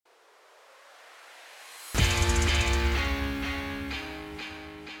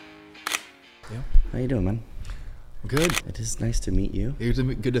How you doing, man? Good. It is nice to meet you. It's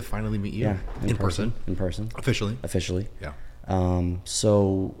good to finally meet you. Yeah, in person. In person. Officially. Yeah.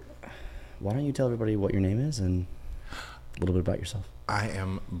 So, why don't you tell everybody what your name is and a little bit about yourself? I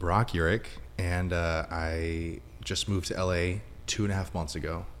am Brock Yurich, and I just moved to LA 2.5 months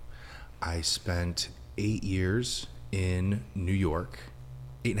ago. I spent 8 years in New York,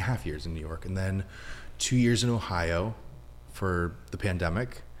 8.5 years in New York, and then 2 years in Ohio for the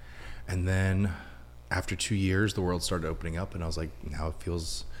pandemic. And then after 2 years, the world started opening up, and I was like, now it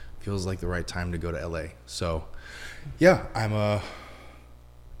feels like the right time to go to LA. So, yeah, I'm a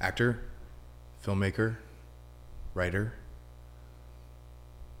actor, filmmaker, writer.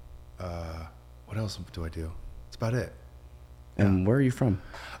 What else do I do? That's about it. And where are you from?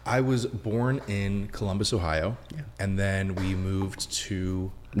 I was born in Columbus, Ohio, and then we moved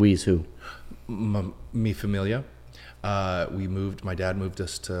to... We's who? Mi familia. My mom and dad moved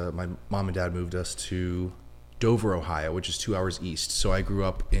us to Dover, Ohio, which is 2 hours east. So I grew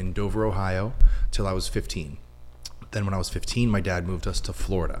up in Dover, Ohio, till I was 15. Then when I was 15, my dad moved us to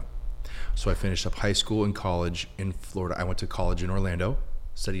Florida. So I finished up high school and college in Florida. I went to college in Orlando,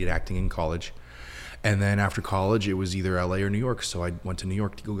 studied acting in college. And then after college, it was either LA or New York. So I went to New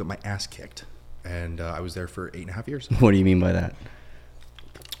York to go get my ass kicked. And I was there for 8.5 years. What do you mean by that?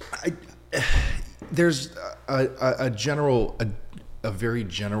 There's a very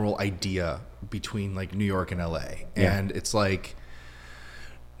general idea between like New York and LA. And it's like,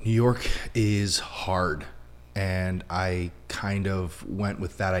 New York is hard. And I kind of went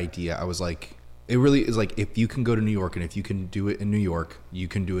with that idea. I was like, it really is like, if you can go to New York and if you can do it in New York, you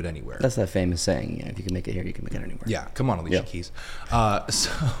can do it anywhere. That's that famous saying, if you can make it here, you can make it anywhere. Yeah, come on, Alicia Keys.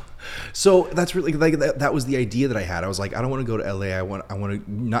 So that's really like that was the idea that I had. I was like, I don't want to go to LA. I want to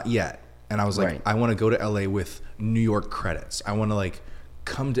not yet. And I was like, I want to go to LA with New York credits. I want to like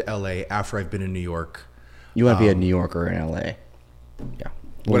come to LA after I've been in New York. You want to be a New Yorker in LA. Yeah.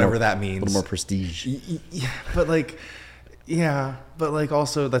 Whatever that means. A little more prestige. Yeah, but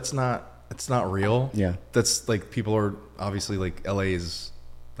also it's not real. Yeah. That's like, people are obviously like, LA is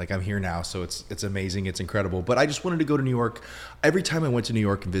like, I'm here now, so it's amazing, it's incredible. But I just wanted to go to New York. Every time I went to New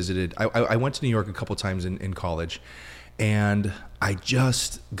York and visited, I went to New York a couple times in college, and I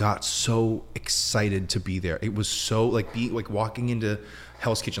just got so excited to be there. It was so like walking into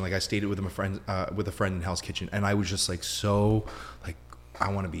Hell's Kitchen. Like I stayed with a friend in Hell's Kitchen, and I was just like so like,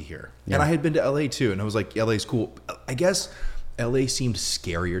 I want to be here. Yeah. And I had been to LA too, and I was like, LA's cool. I guess LA seemed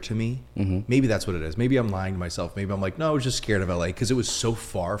scarier to me. Mm-hmm. Maybe that's what it is. Maybe I'm lying to myself. Maybe I'm like, no, I was just scared of LA because it was so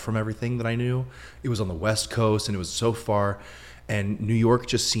far from everything that I knew. It was on the West Coast, and it was so far. And New York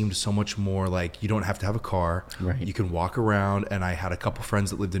just seemed so much more like, you don't have to have a car. Right. You can walk around. And I had a couple friends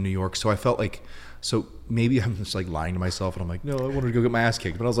that lived in New York. So I felt like, so maybe I'm just like lying to myself, and I'm like, no, I wanted to go get my ass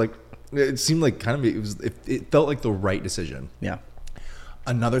kicked. But I was like, it seemed like it felt like the right decision. Yeah.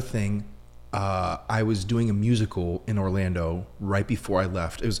 Another thing, I was doing a musical in Orlando right before I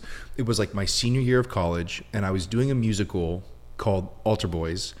left. It was like my senior year of college, and I was doing a musical called Altar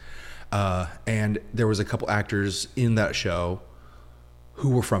Boys. And there was a couple actors in that show who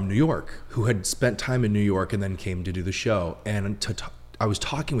were from New York, who had spent time in New York and then came to do the show. And I was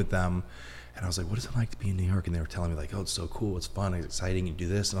talking with them, and I was like, what is it like to be in New York? And they were telling me like, oh, it's so cool, it's fun, it's exciting, you do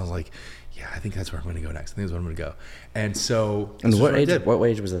this. And I was like, yeah, I think that's where I'm going to go next. I think that's where I'm going to go. And so... And what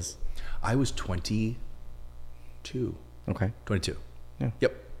age was this? I was 22. Okay. 22. Yeah.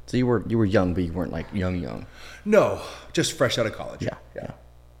 Yep. So you were young, but you weren't like young. No, just fresh out of college. Yeah.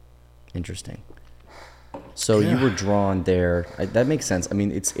 Interesting. So you were drawn there. That makes sense. I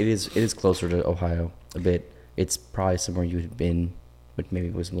mean, it is closer to Ohio a bit. It's probably somewhere you had been, but maybe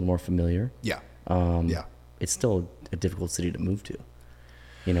it was a little more familiar. Yeah. It's still a difficult city to move to.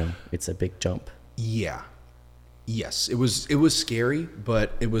 You know, it's a big jump. Yeah. Yes, it was scary,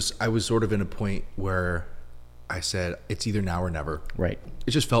 but I was sort of in a point where I said, it's either now or never. Right.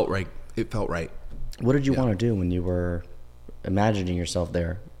 It just felt right. It felt right. What did you want to do when you were imagining yourself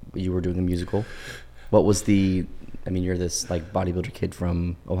there? You were doing a musical. What was you're this like bodybuilder kid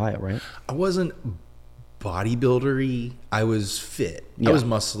from Ohio, right? I wasn't bodybuilder-y. I was fit. Yeah. I was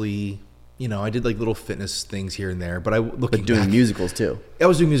muscly. You know, I did like little fitness things here and there, but doing musicals too. I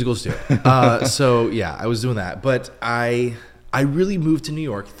was doing musicals too. So yeah, I was doing that. But I really moved to New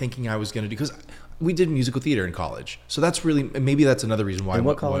York thinking I was going to do, because we did musical theater in college. So maybe that's another reason why. And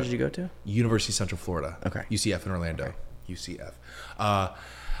what college did you go to? University of Central Florida. Okay. UCF in Orlando. Okay. UCF.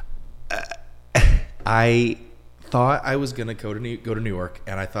 I thought I was going to go to New York,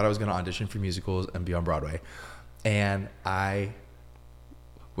 and I thought I was going to audition for musicals and be on Broadway. And I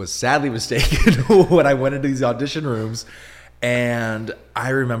was sadly mistaken when I went into these audition rooms, And I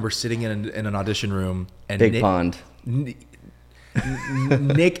remember sitting in an audition room, and Big Pond.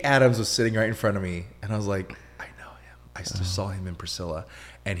 Nick Adams was sitting right in front of me, and I was like, I know him. I just saw him in Priscilla,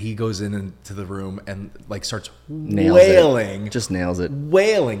 and he goes into the room and like starts wailing, just nails it,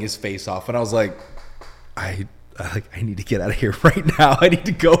 wailing his face off, and I was like, I need to get out of here right now. I need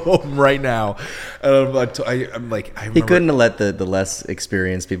to go home right now. And I'm like, I remember, he couldn't have let the less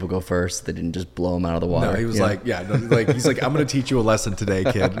experienced people go first. They didn't just blow him out of the water. No, he was like, he's like, I'm going to teach you a lesson today,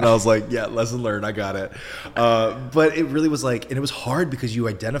 kid. And I was like, yeah, lesson learned. I got it. But it really was like, and it was hard because you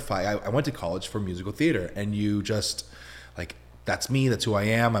identify. I went to college for musical theater, and you just like, that's me. That's who I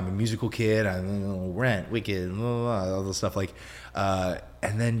am. I'm a musical kid. I'm Rent, Wicked, all this stuff. Like,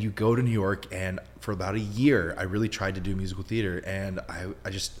 and then you go to New York, and for about a year, I really tried to do musical theater, and I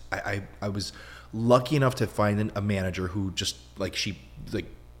was lucky enough to find a manager who just like she like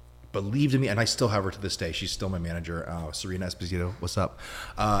believed in me, and I still have her to this day. She's still my manager, Serena Esposito. What's up?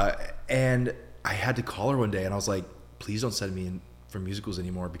 And I had to call her one day, and I was like, please don't send me in for musicals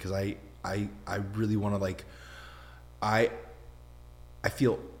anymore, because I really want to like I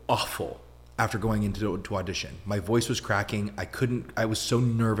feel awful after going into to audition. My voice was cracking. I was so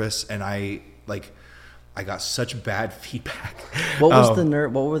nervous, and I got such bad feedback. What was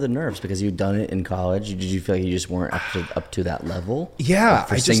what were the nerves? Because you'd done it in college. Did you feel like you just weren't up to that level? Yeah. Like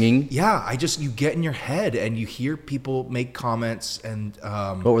for singing? You get in your head and you hear people make comments, and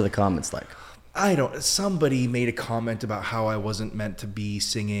what were the comments like? Somebody made a comment about how I wasn't meant to be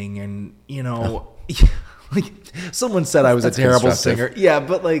singing, and like someone said I was a terrible singer. Yeah,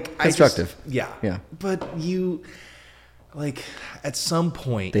 but like constructive. Yeah. But you like at some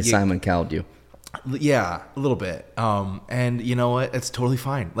point they Simon Cowelled you. Yeah, a little bit. And you know what? It's totally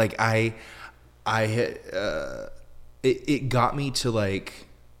fine. Like it got me to like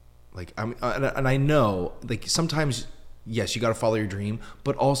and I know like sometimes, yes, you got to follow your dream,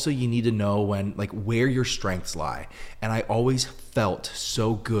 but also you need to know when like where your strengths lie. And I always felt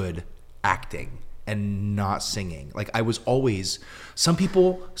so good acting and not singing. Like I was always, some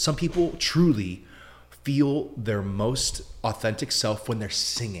people truly feel their most authentic self when they're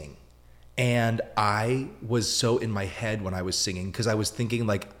singing. And I was so in my head when I was singing, because I was thinking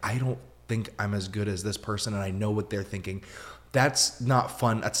like, I don't think I'm as good as this person, and I know what they're thinking. That's not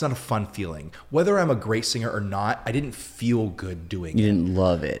fun. That's not a fun feeling. Whether I'm a great singer or not, I didn't feel good doing it. You didn't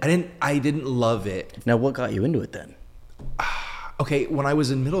love it. I didn't love it. Now, what got you into it then? Okay, when I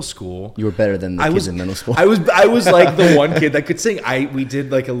was in middle school, you were better than the kids in middle school. I was like the one kid that could sing. We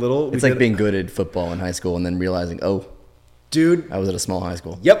did like a little. It's like being good at football in high school and then realizing, oh, dude, I was at a small high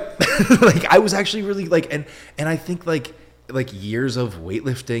school. Yep. Like I was actually really like, and I think like years of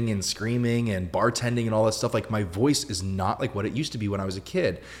weightlifting and screaming and bartending and all that stuff, like my voice is not like what it used to be when I was a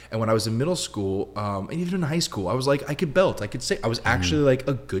kid. And when I was in middle school, and even in high school, I was like, I could belt, I could sing. I was actually like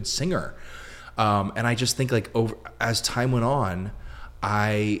a good singer. And I just think like as time went on,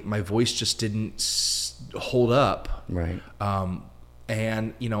 my voice just didn't hold up. Right.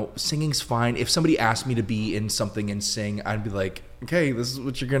 And singing's fine. If somebody asked me to be in something and sing, I'd be like, okay, this is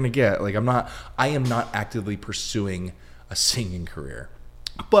what you're going to get. Like I am not actively pursuing a singing career.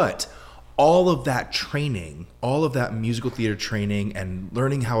 But all of that training, all of that musical theater training and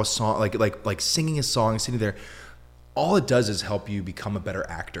learning how a song, like singing a song, sitting there, all it does is help you become a better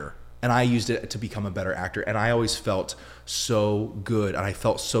actor. And I used it to become a better actor. And I always felt so good, and I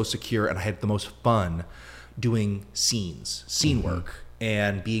felt so secure, and I had the most fun doing scene work,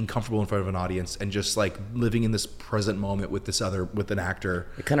 and being comfortable in front of an audience, and just like living in this present moment with an actor.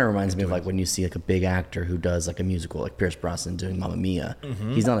 It kind of reminds me of like when you see like a big actor who does like a musical, like Pierce Brosnan doing Mamma Mia.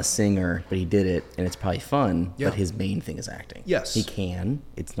 Mm-hmm. He's not a singer, but he did it, and it's probably fun. Yeah. But his main thing is acting. Yes, he can.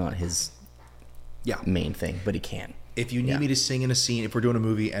 It's not his main thing, but he can. If you need me to sing in a scene, if we're doing a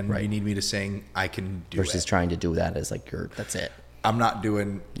movie and you need me to sing, I can do it. Versus trying to do that as like that's it. I'm not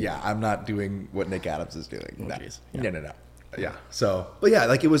doing what Nick Adams is doing. Oh, no. Yeah. So, but yeah,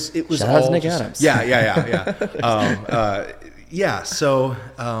 like it was Shout all out to Nick just, Adams. Yeah. So,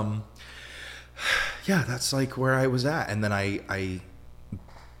 that's like where I was at. And then I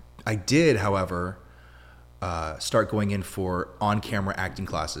did, however, start going in for on-camera acting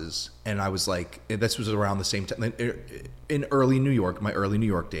classes. And I was like, this was around the same time in early New York, my early New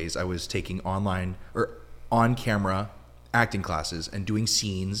York days, I was taking online or on-camera acting classes and doing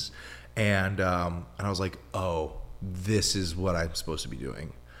scenes. And I was like, oh, this is what I'm supposed to be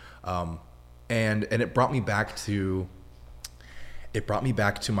doing. And it brought me back to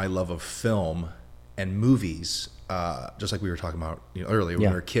my love of film and movies. Just like we were talking about earlier when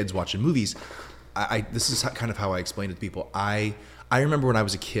we were kids watching movies. This is kind of how I explain it to people. I remember when I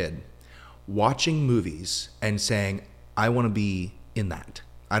was a kid watching movies and saying, I want to be in that.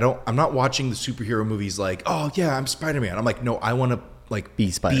 I'm not watching the superhero movies like, oh yeah, I'm Spider-Man. I'm like, no, I want to like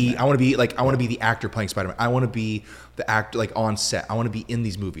Be Spider-Man. I want to be the actor playing Spider-Man. I want to be the actor like on set. I want to be in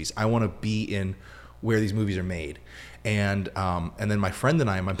these movies. I want to be in where these movies are made. And then my friend and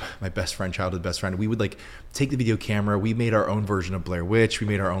I, my best friend, childhood best friend, we would like take the video camera. We made our own version of Blair Witch. We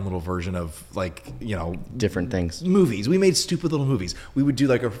made our own little version of like, you know, Different things. movies. We made stupid little movies. We would do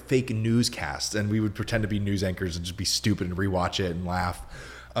like a fake newscast, and we would pretend to be news anchors and just be stupid and rewatch it and laugh.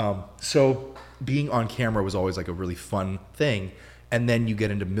 So being on camera was always like a really fun thing. And then you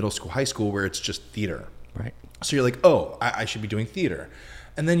get into middle school, high school, where it's just theater. Right. So you're like, oh, I should be doing theater.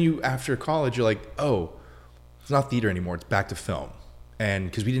 And then you, after college, you're like, oh, it's not theater anymore. It's back to film. And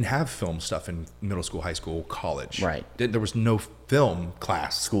because we didn't have film stuff in middle school, high school, college. Right. There was no film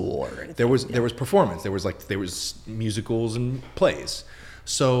class. School or anything. There was performance. There was musicals and plays.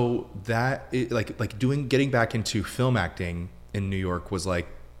 So that getting back into film acting in New York was like,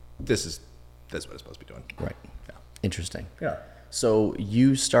 this is what it's supposed to be doing. Right. Yeah. Interesting. Yeah. So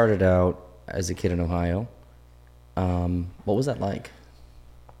you started out as a kid in Ohio. What was that like?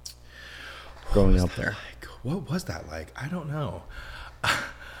 Growing up there. What was that like? I don't know.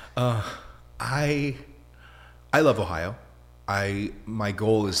 I love Ohio. My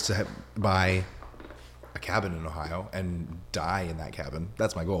goal is to buy a cabin in Ohio and die in that cabin.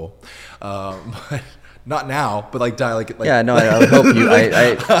 That's my goal. But not now, but like die like Yeah, no, I would hope you. I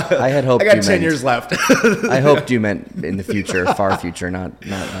had hoped. I got you 10 meant, years left. I hoped you meant in the future, far future, not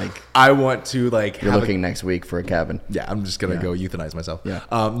like I want to like you're looking next week for a cabin. Yeah, I'm just gonna go euthanize myself. Yeah.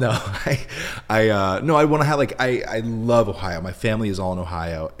 No, I want to have like I love Ohio. My family is all in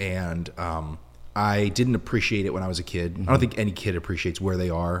Ohio, and I didn't appreciate it when I was a kid. I don't think any kid appreciates where they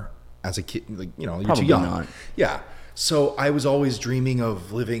are as a kid. Like, you know, you're Probably too young. not. Yeah. So I was always dreaming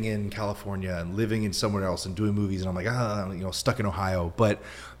of living in California and living in somewhere else and doing movies, and I'm like, stuck in Ohio. But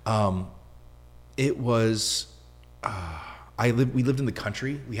it was we lived in the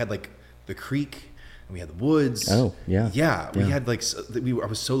country. We had like the creek and we had the woods. Oh, yeah. Yeah, we had like I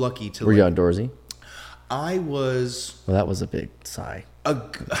was so lucky to. Were you outdoorsy? I was. Well, that was a big sigh.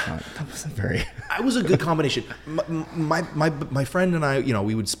 That wasn't very. I was a good combination. My friend and I,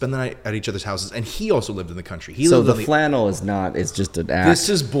 we would spend the night at each other's houses, and he also lived in the country. He So lived the on flannel is not. It's just an act. This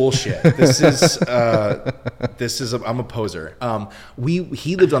is bullshit. This is. I'm a poser.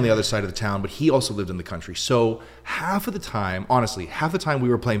 He lived on the other side of the town, but he also lived in the country. So half the time we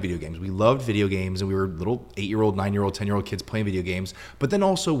were playing video games. We loved video games, and we were little 8-year-old, 9-year-old, 10-year-old kids playing video games. But then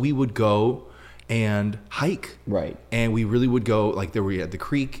also we would go and hike. Right. And we really would go, like there we had the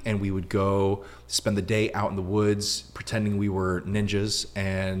creek, and we would go spend the day out in the woods pretending we were ninjas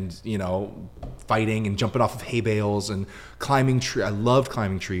and, fighting and jumping off of hay bales and climbing trees. I loved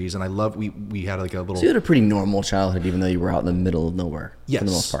climbing trees, and we had like a little... So you had a pretty normal childhood, even though you were out in the middle of nowhere. Yes. For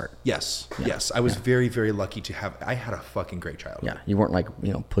the most part. Yes. Yeah. Yes. I was very, very lucky to have... I had a fucking great childhood. Yeah. You weren't like,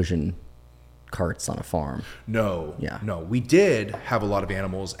 pushing carts on a farm. No. Yeah. No. We did have a lot of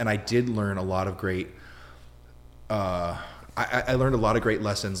animals, and I did learn a lot of great... I learned a lot of great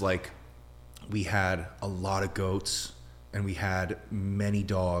lessons. Like, we had a lot of goats, and we had many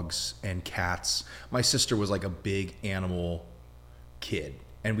dogs and cats. My sister was like a big animal kid,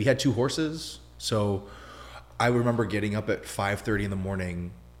 and we had 2 horses. So I remember getting up at 5:30 in the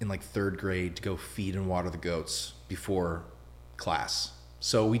morning in like 3rd grade to go feed and water the goats before class.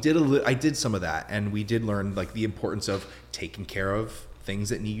 So I did some of that, and we did learn like the importance of taking care of things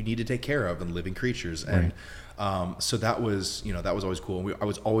that you need to take care of and living creatures. And so that was always cool. I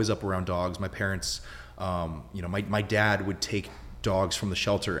was always up around dogs. My parents, my dad would take dogs from the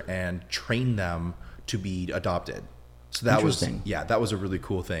shelter and train them to be adopted. So that was a really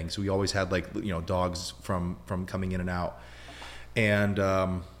cool thing. So we always had like, dogs from coming in and out.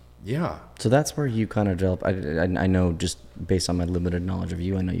 And yeah. So that's where you kind of develop. I know, just based on my limited knowledge of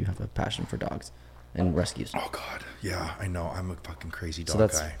you, I know you have a passion for dogs and rescues. Oh God, yeah, I know. I'm a fucking crazy dog guy. So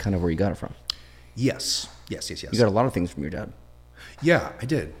that's guy. kind of where you got it from. Yes. You got a lot of things from your dad. Yeah, I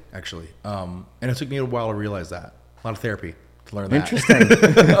did actually. And it took me a while to realize that. A lot of therapy to learn that. Interesting.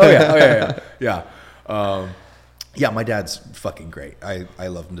 Yeah. Yeah, my dad's fucking great. I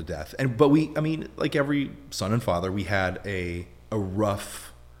love him to death. But like every son and father, we had a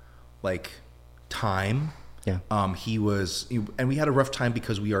rough time. Yeah. And we had a rough time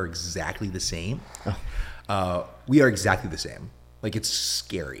because we are exactly the same. We are exactly the same. Like, it's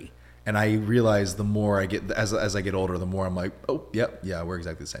scary. And I realize the more I get, as I get older, the more I'm like, oh, yep, yeah, we're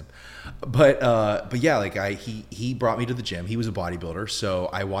exactly the same. But yeah, like he brought me to the gym. He was a bodybuilder, so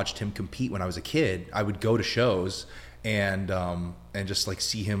I watched him compete when I was a kid. I would go to shows and just like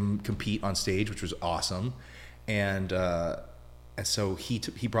see him compete on stage, which was awesome. And so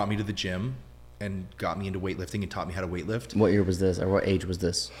he brought me to the gym and got me into weightlifting and taught me how to weightlift. What year was this, or what age was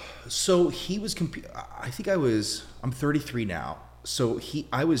this? So he was I'm 33 now. So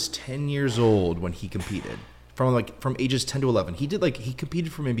I was 10 years old when he competed. From ages 10 to 11. He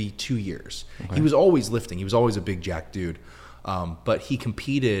competed for maybe 2 years. Okay. He was always lifting. He was always a big jack dude. But he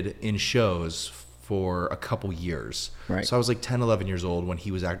competed in shows for a couple years. Right. So I was like 10, 11 years old when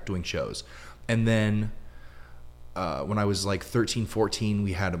he was doing shows. And then when I was like 13, 14,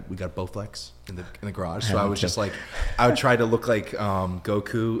 we got Bowflex in the garage. So I was just like, I would try to look like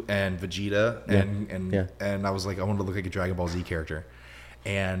Goku and Vegeta, and I was like, I wanted to look like a Dragon Ball Z character.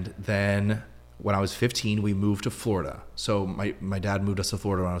 And then when I was 15, we moved to Florida. So my dad moved us to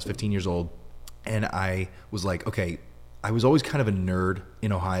Florida when I was 15 years old, and I was like, okay, I was always kind of a nerd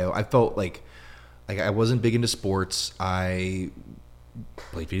in Ohio. I felt like I wasn't big into sports. I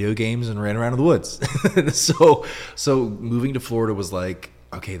played video games and ran around in the woods. So moving to Florida was like,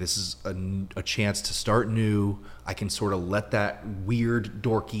 okay, this is a chance to start new. I can sort of let that weird,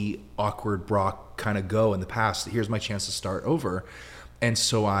 dorky, awkward Brock kind of go in the past. Here's my chance to start over. And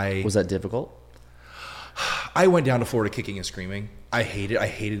so Was that difficult? I went down to Florida kicking and screaming. I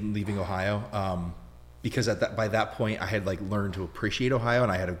hated leaving Ohio. Because by that point I had like learned to appreciate Ohio,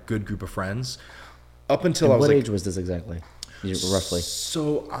 and I had a good group of friends. Up until What age was this exactly? Roughly.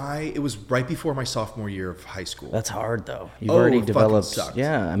 So it was right before my sophomore year of high school. That's hard though. You've already developed. Sucked.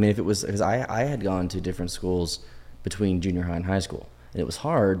 Yeah, I mean, if it was, because I had gone to different schools between junior high and high school, and it was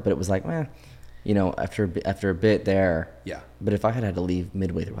hard, but it was like, after a bit there. Yeah. But if I had to leave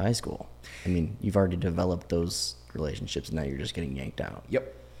midway through high school, I mean, you've already developed those relationships, and now you're just getting yanked out.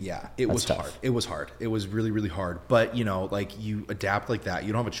 Yep. Yeah, it was hard. It was hard. It was really, really hard. But like you adapt like that.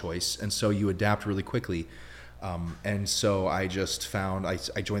 You don't have a choice, and so you adapt really quickly. And so I just found I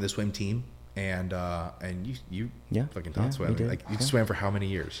joined the swim team, and you fucking taught swim. Like you swam for how many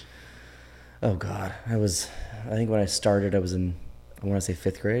years? Oh God, I think when I started, I was in, I want to say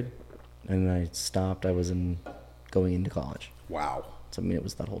 5th grade, and then I stopped. I was going into college. Wow. So I mean, it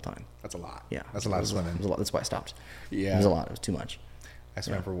was that whole time. That's a lot. Yeah, that's a lot of swimming. It was a lot. That's why I stopped. Yeah, it was a lot. It was too much. I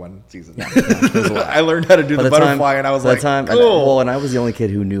swam for one season. Yeah, I learned how to do the butterfly, and I was like, cool. And I was the only kid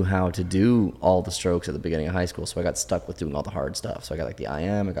who knew how to do all the strokes at the beginning of high school, so I got stuck with doing all the hard stuff. So I got like the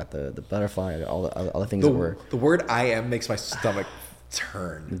IM, I got the butterfly, I got all the other things that were. The word IM makes my stomach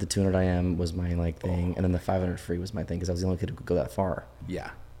turn. The 200 IM was my thing, and then the 500 free was my thing because I was the only kid who could go that far.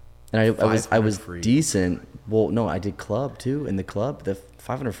 Yeah. And I was decent. Well, no, I did club too. In the club, the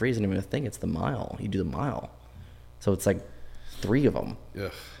 500 free isn't even a thing. It's the mile. You do the mile, so it's like 3 of them.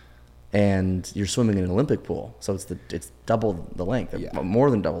 Ugh. And you're swimming in an Olympic pool, so it's double the length,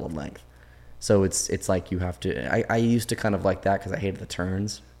 more than double the length. So it's like you have to. I used to kind of like that because I hated the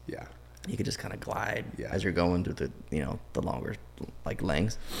turns. Yeah, you could just kind of glide as you're going through the longer like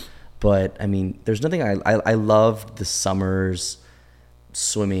lengths. But I mean, there's nothing I loved the summers,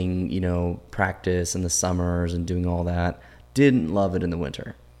 swimming, practice in the summers and doing all that. Didn't love it in the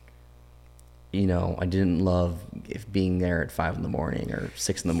winter. I didn't love being there at 5 a.m. or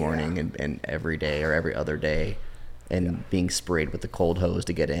 6 a.m. and every day or every other day, and being sprayed with the cold hose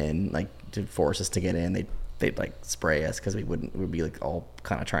to get in, like to force us to get in. They'd like spray us because we'd be like all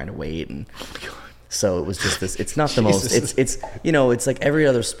kind of trying to wait, and so it was just this. It's not the most. It's like every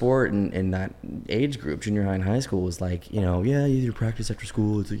other sport in that age group, junior high and high school, was like you do practice after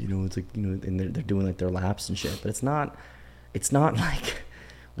school. It's like and they're doing like their laps and shit, but it's not like.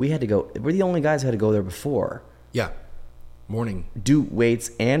 We had to go. We're the only guys who had to go there before. Yeah. Morning. Do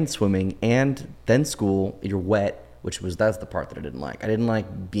weights and swimming and then school. You're wet, that's the part that I didn't like. I didn't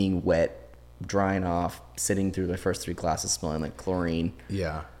like being wet, drying off, sitting through my first 3 classes smelling like chlorine.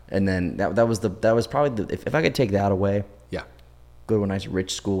 Yeah. And then that was probably if I could take that away. Yeah. Go to a nice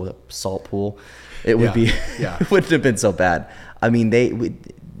rich school with a salt pool, it would be. Yeah. It wouldn't have been so bad. I mean, it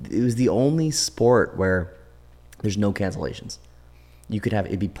was the only sport where there's no cancellations. You could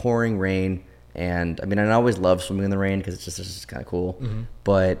it'd be pouring rain, and I mean, I always love swimming in the rain because it's just kind of cool. Mm-hmm.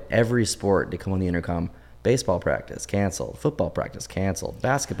 But every sport, they come on the intercom: baseball practice canceled, football practice canceled,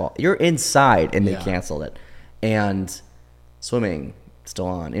 basketball. You're inside, and they canceled it, and swimming still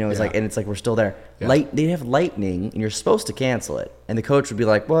on. It's like, and it's like we're still there. Yeah. They have lightning, and you're supposed to cancel it, and the coach would be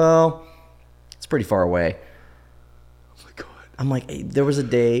like, "Well, it's pretty far away." Oh my God! I'm like, there was a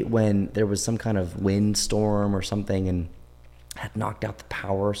day when there was some kind of windstorm or something, and had knocked out the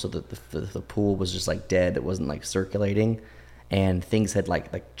power so that the pool was just like dead. It wasn't like circulating, and things had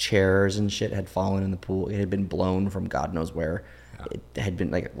like chairs and shit had fallen in the pool. It had been blown from God knows where. It had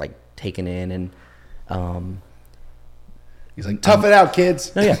been like taken in, and He's like, tough it out,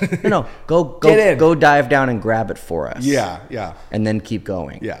 kids. No, yeah. No. Get in. Go dive down and grab it for us. Yeah. And then keep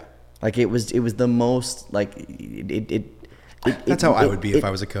going. Yeah. Like it was the most like it That's how I would be if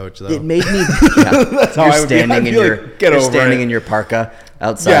I was a coach, though. It made me. Yeah. That's how I would be. You're standing in your parka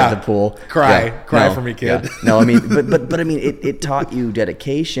outside the pool. Cry for me, kid. Yeah. No, I mean, but I mean, it taught you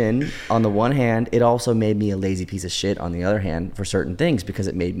dedication on the one hand. It also made me a lazy piece of shit on the other hand for certain things because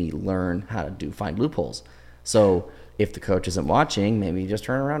it made me learn how to find loopholes. So if the coach isn't watching, maybe just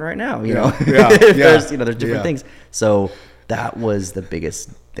turn around right now. You know, there's different things. So that was the biggest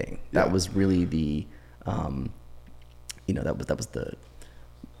thing. That was really the. That was the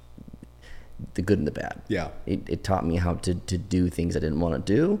good and the bad. Yeah. It taught me how to do things I didn't want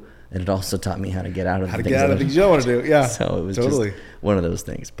to do, and it also taught me how to get out of things you don't want to do. Yeah. So it was just one of those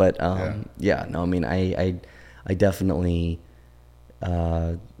things. But I mean, I definitely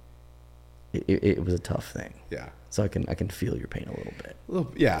it was a tough thing. Yeah. So I can feel your pain a little bit.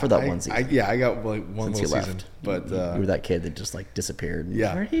 Yeah. For that one season. I got like one Since little season. But you were that kid that just like disappeared.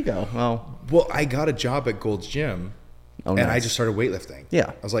 Yeah. Where'd he go? Well, I got a job at Gold's Gym. Oh, and nice. I just started weightlifting.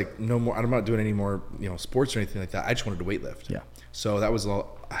 Yeah. I was like, no more. I'm not doing any more, sports or anything like that. I just wanted to weightlift. Yeah. So that was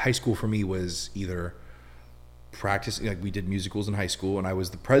high school for me was either practicing, like we did musicals in high school, and I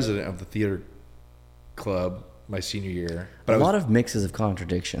was the president of the theater club my senior year. But a lot of mixes of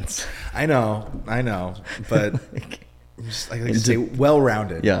contradictions. I know, but just, I like to say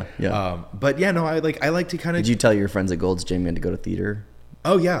well-rounded. Yeah. But yeah, no, I like to kind of. Did you tell your friends at Gold's Gym you had to go to theater?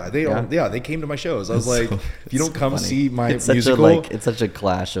 Oh yeah, they came to my shows. I was like, if you don't come see my musical, it's such a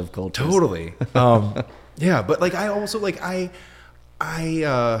clash of cultures. Totally. Yeah, but like I also like I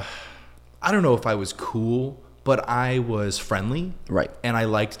don't know if I was cool, but I was friendly, right? And I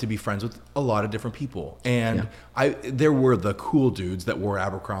liked to be friends with a lot of different people. And there were the cool dudes that wore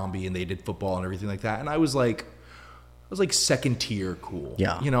Abercrombie and they did football and everything like that. And I was like second tier cool,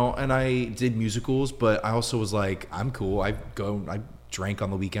 And I did musicals, but I also was like, I'm cool. I drank on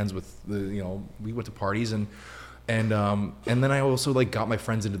the weekends with we went to parties and then I also like got my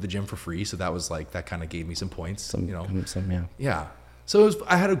friends into the gym for free, so that was like that kind of gave me some points, yeah. So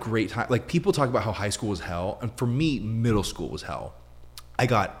I had a great time. Like people talk about how high school was hell, and for me, middle school was hell. I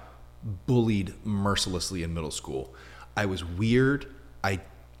got bullied mercilessly in middle school. I was weird. I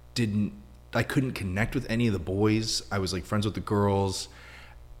couldn't connect with any of the boys. I was like friends with the girls.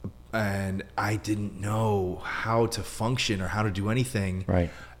 And I didn't know how to function or how to do anything. Right.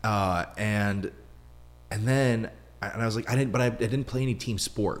 And then I was like, I didn't play any team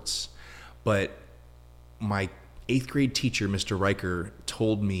sports, but my 8th grade teacher, Mr. Riker,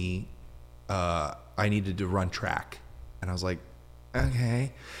 told me I needed to run track. And I was like,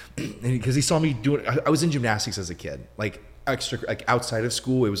 okay. Because he saw me doing, I was in gymnastics as a kid, like outside of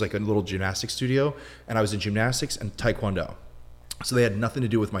school. It was like a little gymnastics studio, and I was in gymnastics and taekwondo. So they had nothing to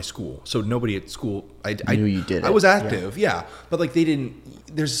do with my school. So nobody at school, I knew you did it. I was active, yeah. But like they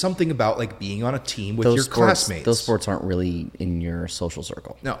didn't, there's something about like being on a team with your classmates. Those sports aren't really in your social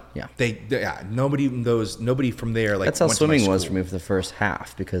circle. No. Yeah. Nobody from there like that's how swimming was for me for the first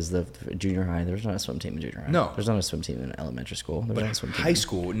half, because the junior high, there's not a swim team in junior high. No. There's not a swim team in elementary school. There's not a swim team high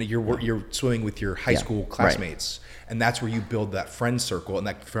school, you're swimming with your high school classmates. Right. And that's where you build that friend circle, and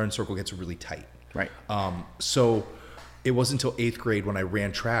that friend circle gets really tight. Right. So it wasn't until 8th grade when I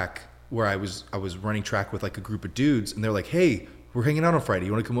ran track, where I was running track with like a group of dudes, and they're like, "Hey, we're hanging out on Friday.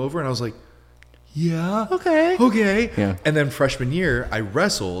 You want to come over?" And I was like, "Yeah, okay." Yeah. And then freshman year, I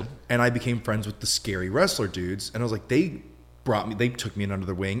wrestled, and I became friends with the scary wrestler dudes, and I was like, they took me in under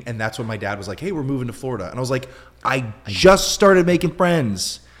their wing, and that's when my dad was like, "Hey, we're moving to Florida," and I was like, "I just started making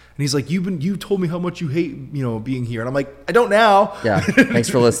friends." And he's like, you told me how much you hate, being here. And I'm like, I don't now. Yeah. Thanks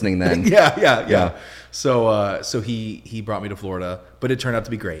for listening then. Yeah. So he brought me to Florida, but it turned out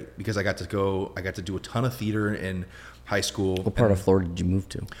to be great because I got to do a ton of theater in high school. What part of Florida did you move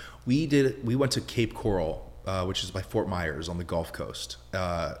to? We went to Cape Coral, which is by Fort Myers on the Gulf Coast.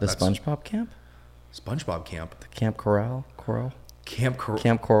 The SpongeBob camp? SpongeBob camp. The Camp Coral? Camp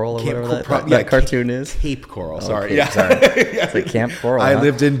Coral, or whatever that cartoon is. Cape Coral, sorry. Okay, sorry. It's like Camp Coral. I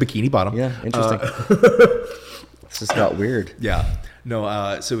lived in Bikini Bottom. Yeah, interesting. This just got weird. Yeah.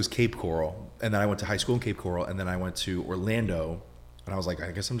 No, so it was Cape Coral. And then I went to high school in Cape Coral. And then I went to Orlando. And I was like,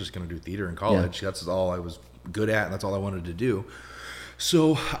 I guess I'm just going to do theater in college. Yeah. That's all I was good at, and that's all I wanted to do.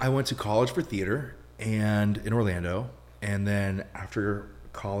 So I went to college for theater and in Orlando. And then after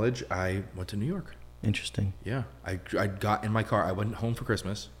college, I went to New York. Interesting. Yeah. I got in my car. I went home for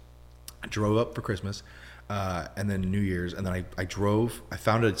Christmas. I drove up for Christmas, and then New Year's. And then I drove. I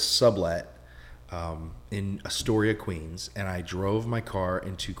found a sublet in Astoria, Queens, and I drove my car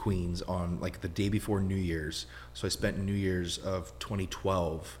into Queens on like the day before New Year's. So I spent New Year's of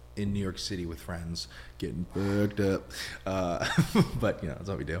 2012 in New York City with friends, getting fucked up. But that's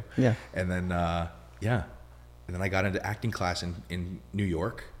what we do. Yeah. And then and then I got into acting class in New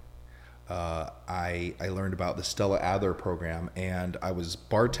York. I learned about the Stella Adler program, and I was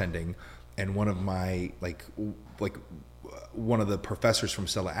bartending, and one of my one of the professors from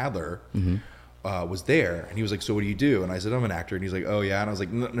Stella Adler was there, and he was like, "So what do you do?" And I said, "I'm an actor." And he's like, "Oh yeah." And I was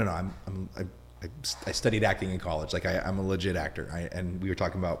like, "No, I studied acting in college. Like I'm a legit actor." And we were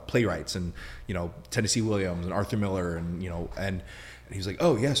talking about playwrights and Tennessee Williams and Arthur Miller and and he was like,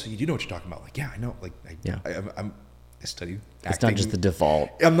 "Oh yeah, so you know what you're talking about?" Like, yeah, I know. Like I studied acting. It's not just the default.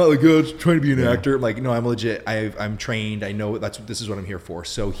 I'm not like, oh, trying to be an actor. I'm like, no, I'm legit. I'm trained. I know this is what I'm here for.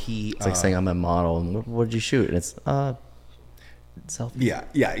 So it's like saying I'm a model. And what did you shoot? And it's selfies.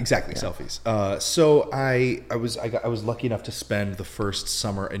 Yeah, exactly. Yeah. Selfies. So I was lucky enough to spend the first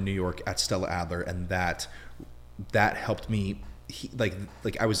summer in New York at Stella Adler, and that helped me.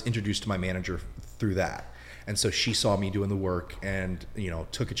 I was introduced to my manager through that. And so she saw me doing the work and,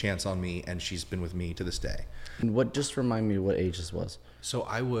 took a chance on me, and she's been with me to this day. And just remind me what age this was. So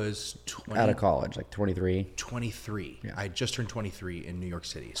I was 20. Out of college, like 23? 23. Yeah. I just turned 23 in New York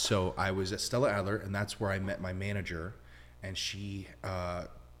City. So I was at Stella Adler, and that's where I met my manager, and she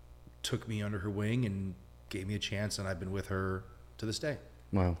took me under her wing and gave me a chance, and I've been with her to this day.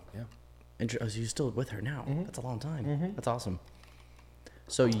 Wow. Yeah. So you're still with her now? Mm-hmm. That's a long time. Mm-hmm. That's awesome.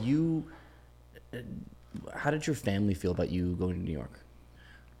 So how did your family feel about you going to New York?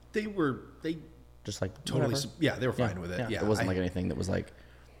 They just like totally, whatever? yeah, they were fine with it. Yeah, it wasn't like anything that was like.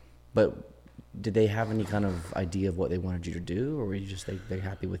 But did they have any kind of idea of what they wanted you to do, or were you just they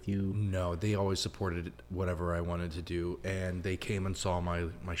happy with you? No, they always supported whatever I wanted to do, and they came and saw my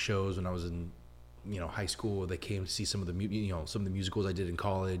shows when I was in high school. They came to see some of the some of the musicals I did in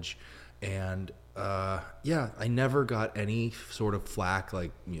college, and I never got any sort of flack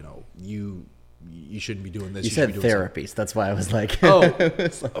like you shouldn't be doing this. You said therapy, so that's why I was like,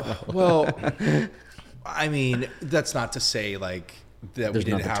 well, I mean, that's not to say like that we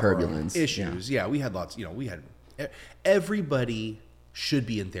didn't have turbulence issues. Yeah, we had lots. Everybody should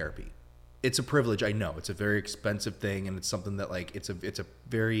be in therapy. It's a privilege. I know it's a very expensive thing, and it's something that like it's a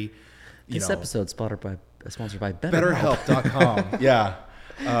very this episode sponsored by BetterHelp.com. Yeah.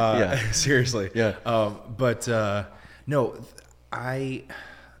 Seriously. Yeah. But no, I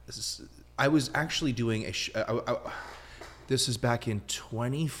was actually doing this is back in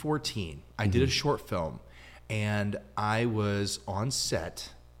 2014. I did a short film, and I was on set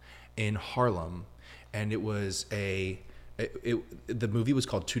in Harlem, and it was the movie was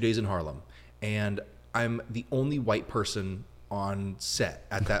called 2 Days in Harlem, and I'm the only white person on set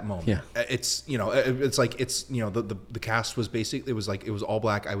at that moment. Yeah. It's the cast was basically it was all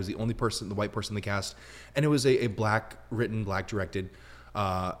black. I was the only person, the white person in the cast, and it was a black written, black directed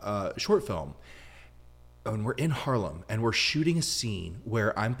short film. And we're in Harlem, and we're shooting a scene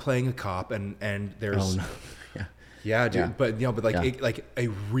where I'm playing a cop, and there's yeah, dude. Yeah. But a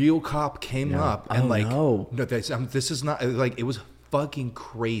real cop came up, and this is not like, it was fucking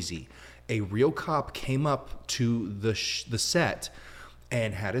crazy. A real cop came up to the set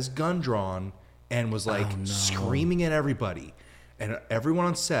and had his gun drawn and was screaming at everybody, and everyone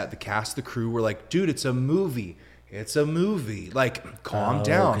on set, the cast, the crew, were like, "Dude, it's a movie. It's a movie. Like, calm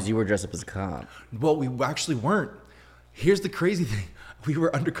down." Because you were dressed up as a cop. Well, we actually weren't. Here's the crazy thing: we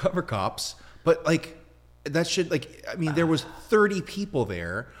were undercover cops, but that shit. There was 30 people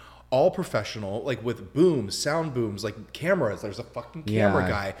there, all professional, with booms, sound booms, cameras. There's a fucking camera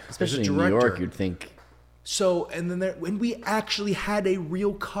guy, especially there's a in director. New York. You'd think. So, and then when we actually had a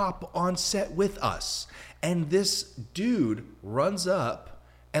real cop on set with us, and this dude runs up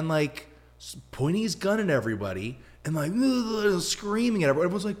and pointing his gun at everybody and screaming at everybody.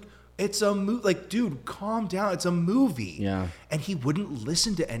 Everyone's like, "It's a movie." Dude, calm down. It's a movie. Yeah. And he wouldn't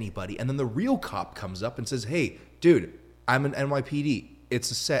listen to anybody. And then the real cop comes up and says, "Hey, dude, I'm an NYPD.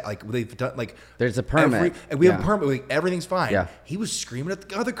 It's a set. They've done there's a permit. We have a permit. Everything's fine." Yeah. He was screaming at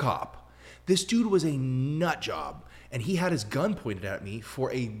the other cop. This dude was a nut job, and he had his gun pointed at me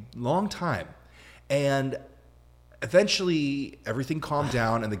for a long time. And eventually everything calmed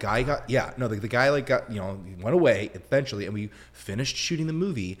down, and the guy got he went away eventually, and we finished shooting the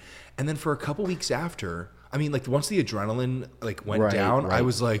movie. And then for a couple weeks after, once the adrenaline went down, right. I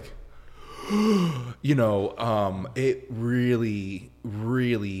was like, it really,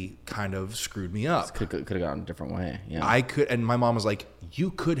 really kind of screwed me up. Could have gone a different way. Yeah. And my mom was like,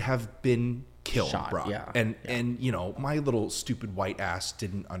 "You could have been killed Shot, Brock. yeah, And you know, my little stupid white ass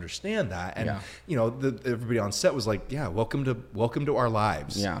didn't understand that. And Yeah. you know, everybody on set was like, yeah, welcome to our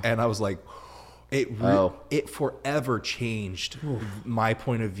lives. Yeah. And I was like, it forever changed my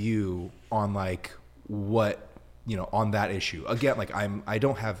point of view on like what, you know, on that issue. Again, like I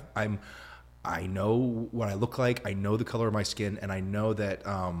know what I look like. I know the color of my skin, and I know that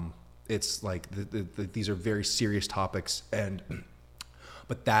it's like these are very serious topics.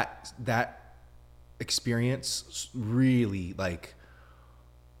 But that experience really like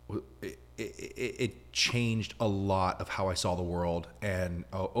it changed a lot of how I saw the world, and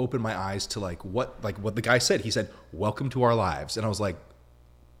opened my eyes to like what the guy said. He said, "Welcome to our lives," and I was like,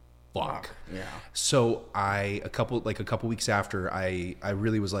 fuck. Yeah. So a couple weeks after, I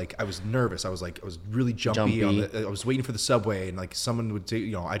really was like, I was nervous. I was really jumpy. I was waiting for the subway, and like someone would say,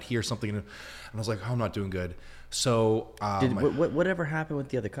 you know, I'd hear something, and I was like, oh, I'm not doing good. So whatever happened with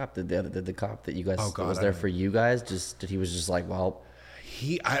the other cop? Did the cop that you guys was there for you guys? He was just like, well.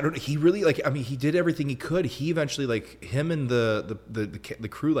 He really like, I mean, he did everything he could. He eventually, like, him and the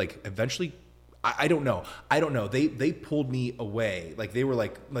crew, like, eventually, I don't know. They pulled me away. Like, they were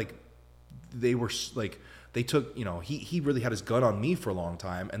they took, you know, he really had his gun on me for a long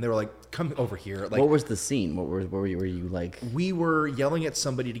time, and they were like, come over here. Like, what was the scene? Were you like? We were yelling at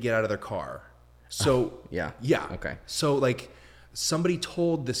somebody to get out of their car. So yeah. Okay. So like, somebody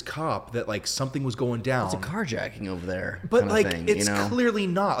told this cop that like something was going down. It's a carjacking over there, but like thing, it's you know? clearly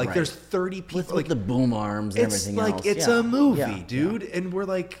not. Like, right. There's 30 people. With like the boom arms and everything like, else. It's yeah. a movie, yeah. dude. Yeah. And we're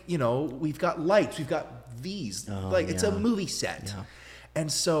like, you know, we've got lights, we've got these. It's a movie set. Yeah. And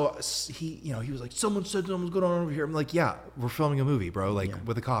so he was like, someone said something's going on over here. I'm like, yeah, we're filming a movie, bro. Like,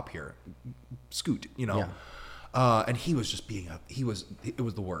 with a cop here. Scoot, you know. Yeah. And he was just it was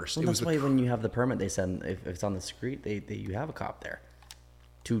the worst. Well, that's why when you have the permit, they said if it's on the street, you have a cop there.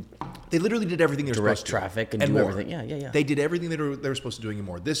 They literally did everything they were supposed to. Direct traffic and do more. everything. Yeah. They did everything they were supposed to do and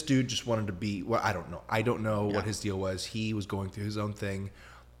more. This dude just wanted to be, well, I don't know. I don't know what his deal was. He was going through his own thing.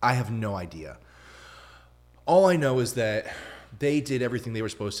 I have no idea. All I know is that they did everything they were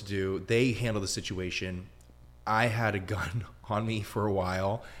supposed to do. They handled the situation. I had a gun on me for a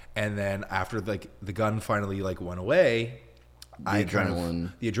while, and then after like the gun finally like went away, the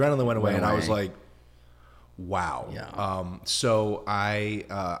adrenaline went away, and I was like, wow. Yeah. So I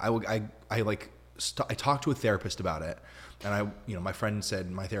talked to a therapist about it, and my friend said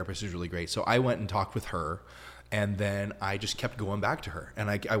my therapist is really great. So I went and talked with her, and then I just kept going back to her, and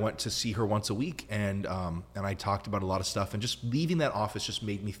I went to see her once a week, and I talked about a lot of stuff, and just leaving that office just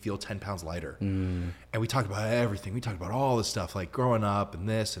made me feel 10 pounds lighter. And we talked about everything. We talked about all this stuff, like growing up and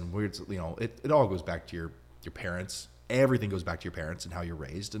this and weird, you know, it all goes back to your parents. Everything goes back to your parents and how you're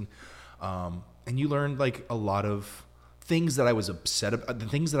raised. And you learn like a lot of things that I was upset about, the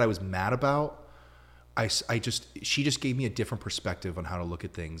things that I was mad about. She just gave me a different perspective on how to look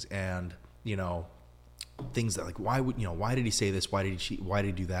at things, and, you know, things that like, why did he say this? Why did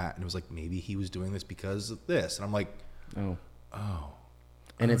he do that? And it was like, maybe he was doing this because of this. And I'm like, oh.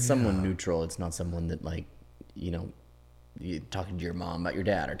 And it's someone neutral. It's not someone that, like, you know, you talking to your mom about your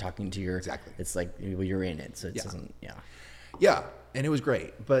dad or talking to your, exactly. It's like, well, you're in it. So it doesn't, Yeah. And it was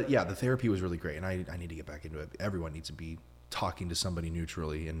great. But yeah, the therapy was really great. And I need to get back into it. Everyone needs to be talking to somebody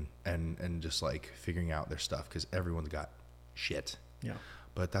neutrally and just like figuring out their stuff, because everyone's got shit. Yeah.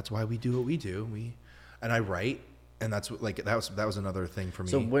 But that's why we do what we do. And I write, and that's what, like, that was another thing for me.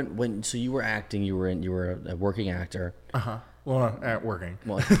 So when you were acting, you were a working actor. Well, working.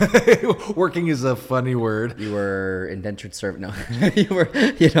 Well, working is a funny word. You were indentured servant. No, you were,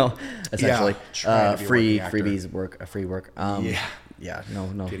 you know, essentially free work. Yeah.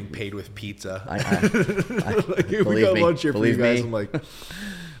 No. Getting paid with pizza. Like, we got lunch here for you guys. I'm like,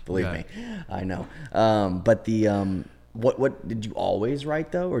 believe me, I know. But the what did you always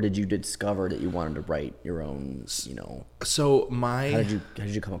write though, or did you discover that you wanted to write your own? You know. So how did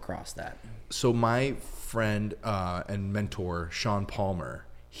you come across that? So my friend and mentor, Sean Palmer,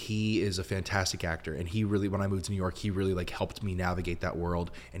 he is a fantastic actor, and he really, when I moved to New York, he really like helped me navigate that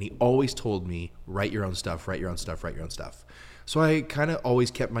world, and he always told me, write your own stuff. So I kind of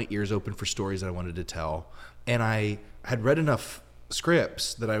always kept my ears open for stories that I wanted to tell, and I had read enough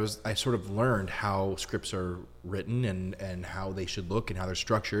scripts that I sort of learned how scripts are written and how they should look and how they're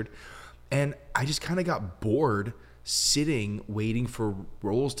structured, and I just kind of got bored sitting waiting for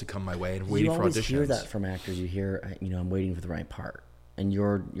roles to come my way and waiting for auditions. You always hear that from actors. You hear, you know, I'm waiting for the right part, and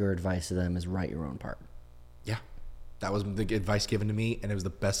your advice to them is write your own part. Yeah. That was the advice given to me, and it was the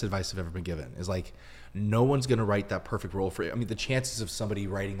best advice I've ever been given. Is like, no one's going to write that perfect role for you. I mean, the chances of somebody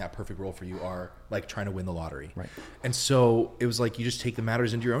writing that perfect role for you are like trying to win the lottery. Right. And so it was like, you just take the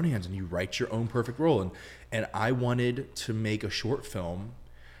matters into your own hands and you write your own perfect role. And I wanted to make a short film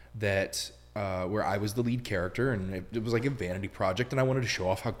that where I was the lead character, and it was like a vanity project, and I wanted to show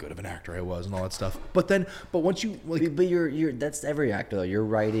off how good of an actor I was and all that stuff. But once you like, but you're that's every actor though. You're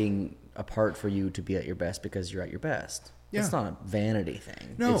writing a part for you to be at your best because you're at your best. Yeah. It's not a vanity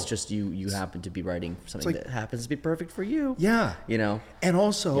thing. No. It's just you happen to be writing something like, that happens to be perfect for you. Yeah. You know? And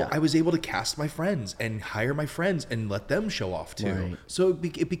also, Yeah. I was able to cast my friends and hire my friends and let them show off too. Right. So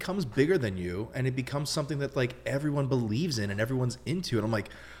it becomes bigger than you, and it becomes something that like everyone believes in and everyone's into. And I'm like,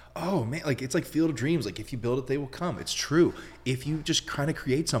 oh man, like it's like Field of Dreams. Like if you build it, they will come. It's true. If you just kind of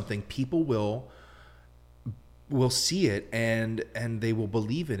create something, people will see it and they will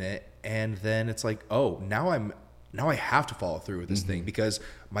believe in it. And then it's like, oh, now I have to follow through with this thing because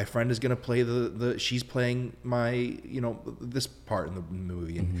my friend is going to play she's playing my, this part in the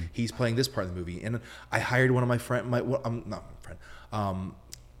movie, and he's playing this part in the movie. And I hired one of my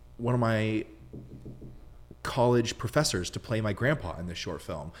one of my college professors to play my grandpa in this short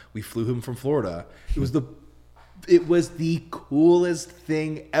film. We flew him from Florida. It was the coolest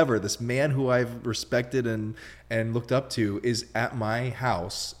thing ever. This man who I've respected and looked up to is at my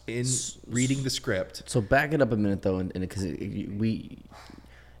house reading the script. So back it up a minute though, and because if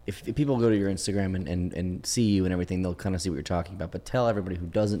people go to your Instagram and see you and everything, they'll kind of see what you're talking about. But tell everybody who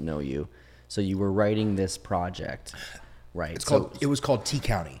doesn't know you. So you were writing this project, right? It was called T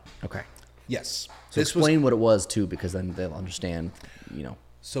County. Okay. Yes. So explain what it was too, because then they'll understand,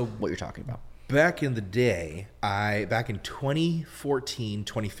 So what you're talking about. Back in the day, back in 2014,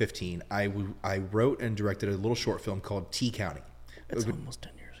 2015, I wrote and directed a little short film called T County. It's almost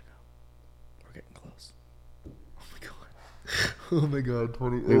 10 years ago. We're getting close. Oh my god,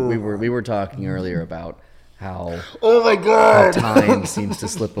 20. We were talking earlier about how Oh my god. how time seems to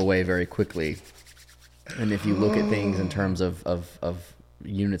slip away very quickly, and if you look at things in terms of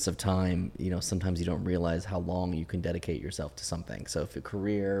units of time, sometimes you don't realize how long you can dedicate yourself to something. So if a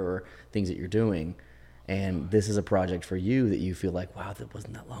career or things that you're doing, and this is a project for you that you feel like, wow, that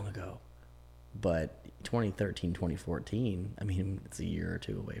wasn't that long ago. But 2013, 2014, I mean, it's a year or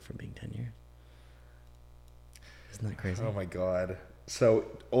two away from being 10 years. Isn't that crazy? Oh my god. So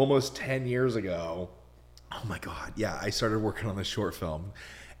almost 10 years ago, oh my god, yeah, I started working on this short film.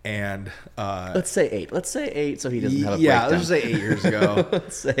 And let's say 8. Let's say 8, so he doesn't have a yeah. breakdown. Let's just say 8 years ago.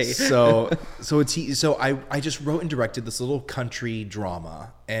 Let's say so I just wrote and directed this little country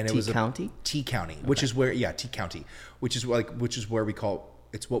drama, and it was T County, which is where T County, which is where we call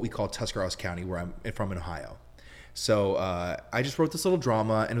what we call Tuscarawas County, where I'm from in Ohio. So I just wrote this little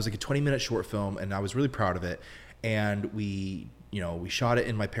drama, and it was like a 20-minute short film, and I was really proud of it. And we shot it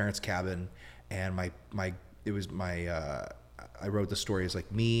in my parents' cabin, and I wrote the story as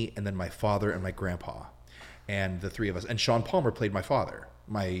like me and then my father and my grandpa and the three of us. And Sean Palmer played my father,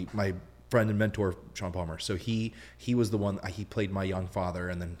 my friend and mentor, Sean Palmer. So he was the one, he played my young father.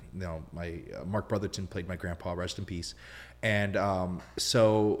 And then, my Mark Brotherton played my grandpa, rest in peace. And and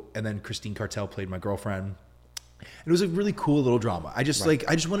then Christine Cartel played my girlfriend. And it was a really cool little drama. I just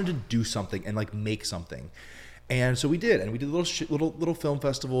wanted to do something and like make something. And so we did, and we did little film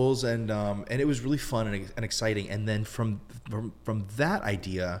festivals, and it was really fun and exciting. And then from that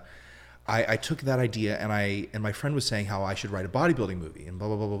idea, I took that idea, and my friend was saying how I should write a bodybuilding movie and blah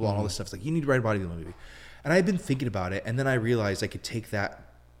blah blah blah blah. And all this stuff. It's like, you need to write a bodybuilding movie, and I had been thinking about it, and then I realized I could take that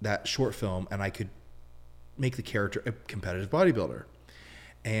short film and I could make the character a competitive bodybuilder.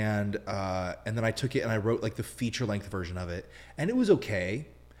 And then I took it and I wrote like the feature length version of it, and it was okay.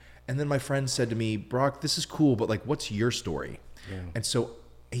 And then my friend said to me, Brock, this is cool, but like, what's your story? Yeah. And so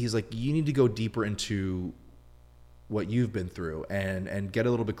he's like, you need to go deeper into what you've been through and get a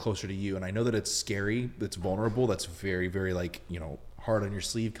little bit closer to you. And I know that it's scary, it's vulnerable, that's very, very like, hard on your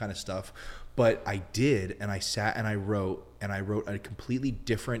sleeve kind of stuff. But I did, and I sat and I wrote a completely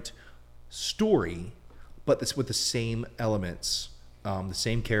different story, but this with the same elements, the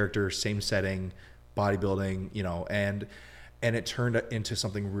same character, same setting, bodybuilding, and it turned into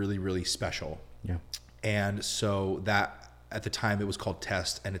something really, really special. Yeah. And so that, at the time, it was called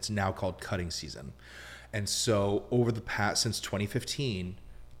Test, and it's now called Cutting Season. And so over the past, since 2015,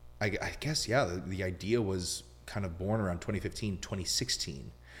 I guess, yeah, the idea was kind of born around 2015,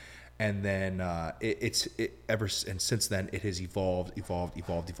 2016. And then and since then it has evolved,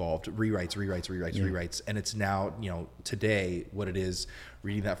 rewrites, and it's now, today what it is.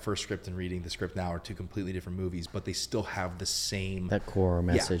 Reading that first script and reading the script now are two completely different movies, but they still have the same core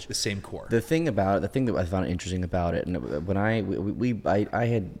message. Yeah, the same core. The thing that I found interesting about it, and when I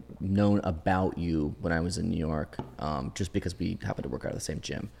had known about you when I was in New York, just because we happened to work out of the same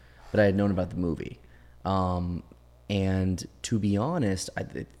gym, but I had known about the movie, and to be honest,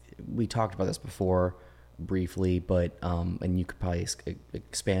 we talked about this before briefly, but and you could probably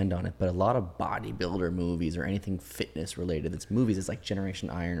expand on it, but a lot of bodybuilder movies or anything fitness related that's movies, it's like Generation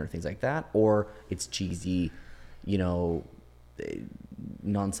Iron or things like that, or it's cheesy,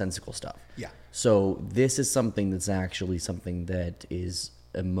 nonsensical stuff. Yeah. So this is something that's actually something that is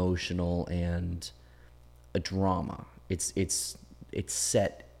emotional and a drama. It's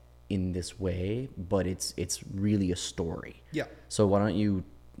set in this way, but it's really a story. Yeah. So why don't you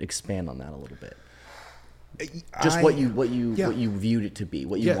expand on that a little bit? Just what you viewed it to be,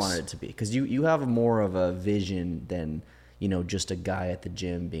 what you wanted it to be, because you have more of a vision than just a guy at the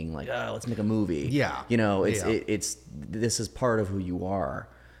gym being like, oh, let's make a movie. Yeah, it's this is part of who you are,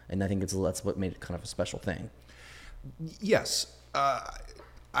 and I think that's what made it kind of a special thing. Yes,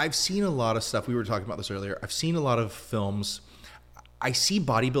 I've seen a lot of stuff. We were talking about this earlier. I've seen a lot of films. I see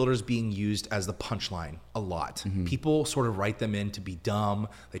bodybuilders being used as the punchline a lot. Mm-hmm. People sort of write them in to be dumb.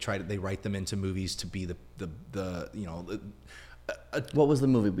 They write them into movies to be what was the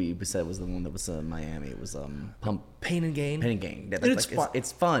movie we said was the one that was Miami? It was Pain and Gain. Pain and Gain. Yeah, it's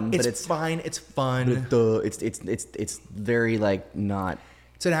fun, but it's fine. It's fun. But it's very like not.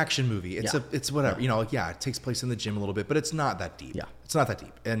 It's an action movie. It's whatever. It takes place in the gym a little bit, but it's not that deep. Yeah, it's not that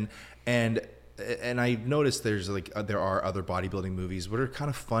deep. And I noticed there are other bodybuilding movies that are kind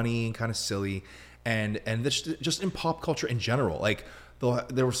of funny and kind of silly, and this just in pop culture in general. Like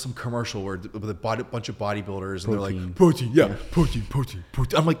there was some commercial where with a bunch of bodybuilders, and they're like protein, protein.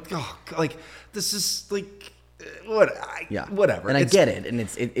 I'm like, oh, like this is like whatever. And I get it, and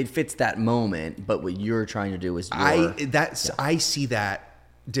it fits that moment. But what you're trying to do is I see that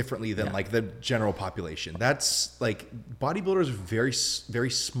differently than like the general population. That's like bodybuilders are very, very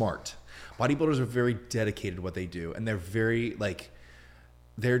smart. Bodybuilders are very dedicated to what they do, and they're very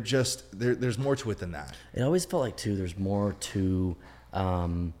there's more to it than that. It always felt like too there's more to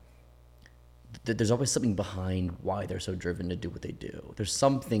there's always something behind why they're so driven to do what they do. There's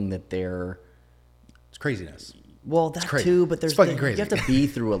something that it's craziness. Well, that too, but there's fucking crazy. You have to be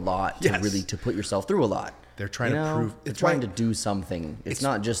through a lot to put yourself through a lot. They're trying to prove. They're trying to do something. It's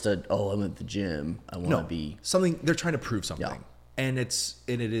not just I'm at the gym. I want to be something. They're trying to prove something. Yeah. And it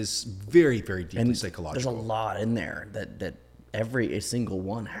is very, very deeply psychological. There's a lot in there that every single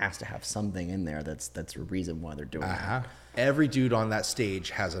one has to have something in there that's a reason why they're doing it. Every dude on that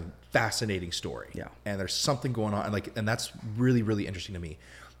stage has a fascinating story. Yeah. And there's something going on, and that's really, really interesting to me.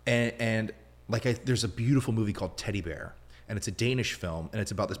 And there's a beautiful movie called Teddy Bear, and it's a Danish film, and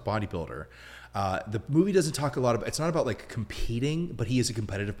it's about this bodybuilder. The movie doesn't talk a lot about, it's not about like competing, but he is a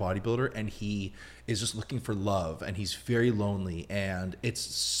competitive bodybuilder, and he is just looking for love, and he's very lonely, and it's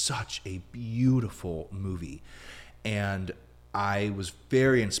such a beautiful movie. And I was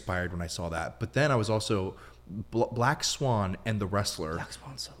very inspired when I saw that. But then I was also Black Swan and the Wrestler. Black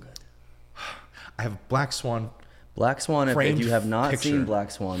Swan's so good. I have Black Swan. If you have not seen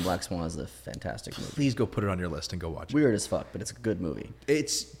Black Swan is a fantastic movie. Please go put it on your list and go watch it. Weird as fuck, but it's a good movie.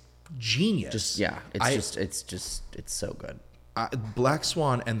 It's genius. It's so good. Black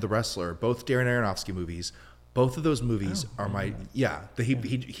Swan and The Wrestler, both Darren Aronofsky movies. Both of those movies are my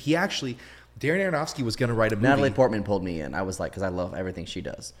he actually Darren Aronofsky was going to write a movie. Natalie Portman pulled me in. I was like, because I love everything she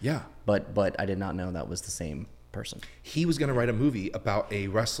does. Yeah, but I did not know that was the same person. He was going to write a movie about a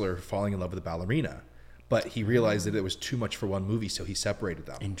wrestler falling in love with a ballerina, but he realized that it was too much for one movie, so he separated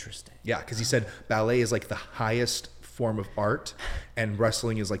them. Interesting. Yeah, because he said ballet is like the highest form of art, and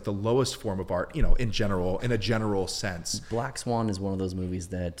wrestling is like the lowest form of art, in a general sense. Black Swan is one of those movies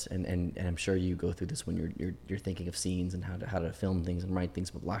that, and I'm sure you go through this when you're thinking of scenes and how to film things and write things,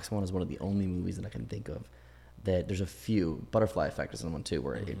 but Black Swan is one of the only movies that I can think of that there's a few. Butterfly Effect is another one too,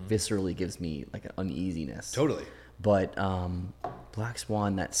 where it viscerally gives me like an uneasiness. Totally. But Black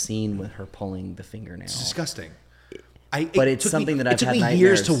Swan, that scene with her pulling the fingernail. It's disgusting. But it's something that I've had nightmares. It took me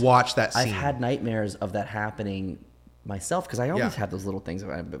years to watch that scene. I've had nightmares of that happening myself, because I always have those little things.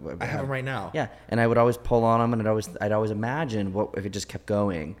 I have them right now. Yeah, and I would always pull on them, and I'd always imagine what if it just kept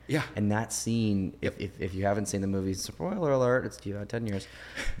going. Yeah. And that scene, if you haven't seen the movie, spoiler alert, it's 10 years,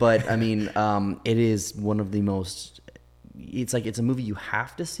 but I mean, it is one of the most. It's a movie you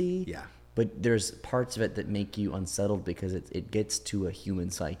have to see. Yeah. but there's parts of it that make you unsettled because it gets to a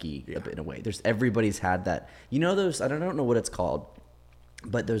human psyche in a way. Everybody's had that. You know those, I don't know what it's called,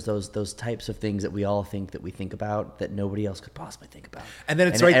 but there's those types of things that we all think that we think about that nobody else could possibly think about. And then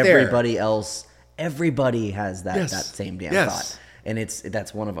it's right there. Everybody has that same damn thought. And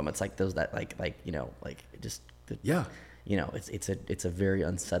that's one of them. It's like those that it's a very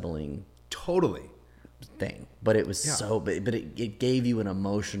unsettling thing. But it was but it gave you an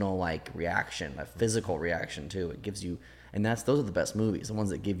emotional like reaction, a physical reaction too. It gives you, and those are the best movies, the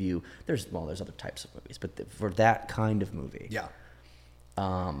ones that give you. There's other types of movies, but for that kind of movie,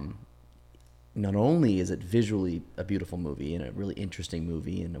 not only is it visually a beautiful movie and a really interesting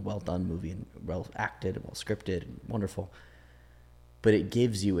movie and a well done movie and well acted and well scripted and wonderful, but it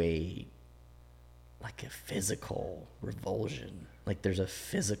gives you a physical revulsion. Like there's a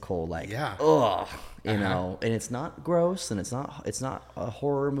physical and it's not gross and it's not a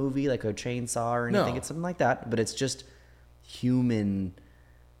horror movie like a chainsaw or anything. No. It's something like that, but it's just human.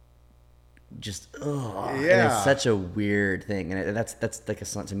 And it's such a weird thing, and that's like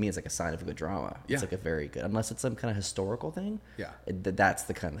to me, it's like a sign of a good drama. It's like a very good, unless it's some kind of historical thing. That's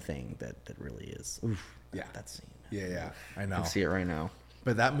the kind of thing that really is. Oof, that scene. I know. I can see it right now.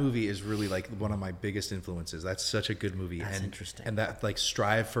 But that movie is really like one of my biggest influences. That's such a good movie. That's interesting. And that like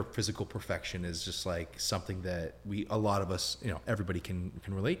strive for physical perfection is just like something that a lot of us, everybody can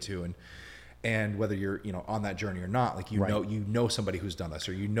relate to. And whether you're, on that journey or not, like, you know somebody who's done this,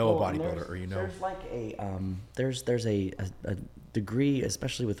 or a bodybuilder, or there's like there's a degree,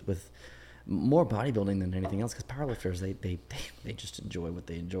 especially with more bodybuilding than anything else, because powerlifters, they just enjoy what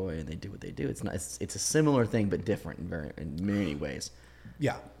they enjoy and they do what they do. It's a similar thing, but different in many ways.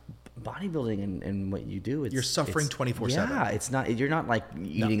 Yeah. Bodybuilding and what you do, you're suffering 24/7. Yeah, it's not. You're not like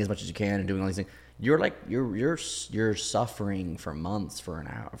eating as much as you can and doing all these things. You're like you're suffering for months, for an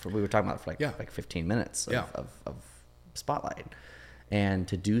hour. We were talking about for like 15 minutes of spotlight, and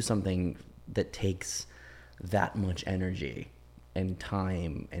to do something that takes that much energy and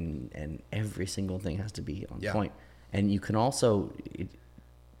time and every single thing has to be on point. And you can also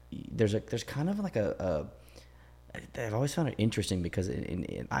there's kind of like I've always found it interesting because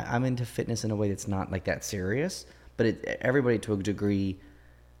I'm into fitness in a way that's not like that serious, but everybody to a degree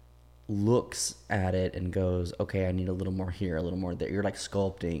looks at it and goes, okay, I need a little more here, a little more there. You're like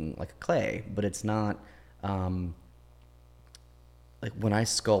sculpting like clay, but it's not like when I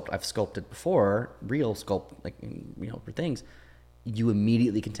sculpt, I've sculpted before, real sculpt, like, for things, you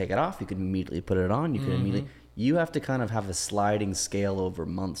immediately can take it off. You can immediately put it on. You can immediately, you have to kind of have a sliding scale over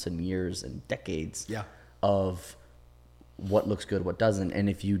months and years and decades of what looks good, what doesn't. And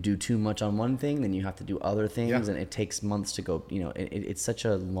if you do too much on one thing, then you have to do other things, and it takes months to go, it's such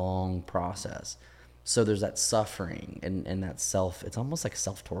a long process. So there's that suffering and that it's almost like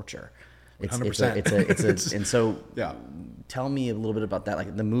self-torture. 100%. And so tell me a little bit about that.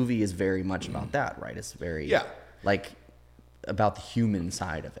 Like the movie is very much about that, right? It's very like about the human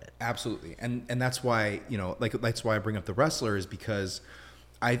side of it. Absolutely. And that's why, that's why I bring up The Wrestler, is because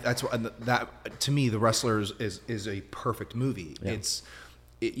that to me, The Wrestler is a perfect movie.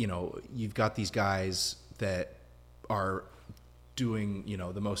 You've got these guys that are doing,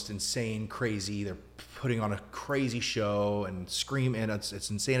 the most insane, crazy, they're putting on a crazy show and scream, and it's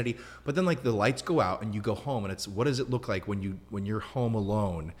insanity. But then like the lights go out and you go home, and it's, what does it look like when you're home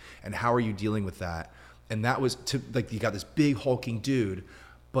alone, and how are you dealing with that? And that was you got this big hulking dude,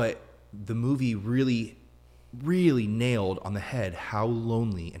 but the movie really nailed on the head how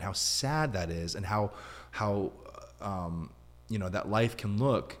lonely and how sad that is, and how that life can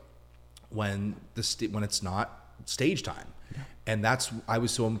look when it's not stage time. And I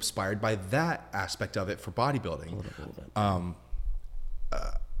was so inspired by that aspect of it for bodybuilding.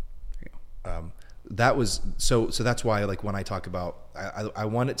 That was so that's why, like, when I talk about, I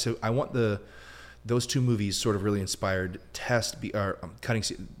want those two movies sort of really inspired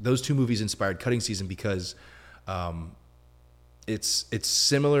those two movies inspired Cutting Season, because it's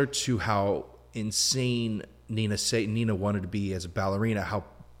similar to how insane Nina wanted to be as a ballerina, how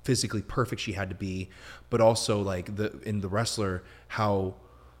physically perfect she had to be, but also like in The Wrestler, how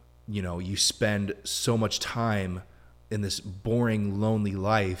you spend so much time in this boring, lonely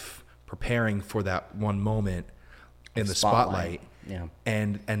life preparing for that one moment in the spotlight.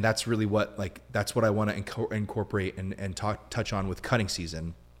 And that's really what that's what I want to incorporate and touch on with Cutting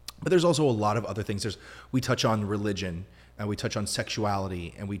Season. But there's also a lot of other things. We touch on religion, and we touch on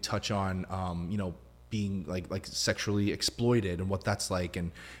sexuality, and we touch on being like sexually exploited and what that's like,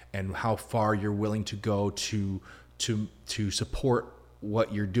 and how far you're willing to go to support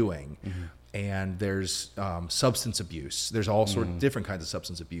what you're doing. and there's substance abuse. There's all sorts of different kinds of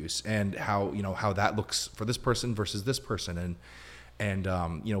substance abuse, and how that looks for this person versus this person, and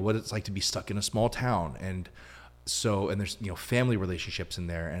what it's like to be stuck in a small town, and there's family relationships in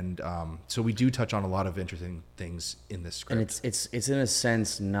there, and so we do touch on a lot of interesting things in this script. And it's in a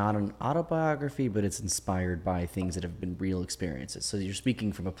sense not an autobiography, but it's inspired by things that have been real experiences. So you're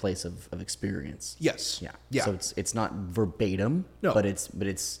speaking from a place of experience. Yes. Yeah. So it's not verbatim, no, but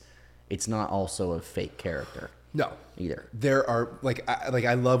it's not also a fake character. No, either. There are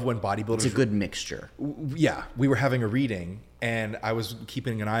I love when bodybuilders. It's a good mixture. Yeah, we were having a reading, and I was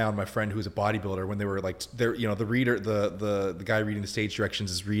keeping an eye on my friend who's a bodybuilder when they were the reader, the guy reading the stage directions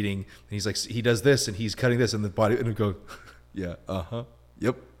is reading, and he's like, he does this and he's cutting this, and the body and I go, yeah,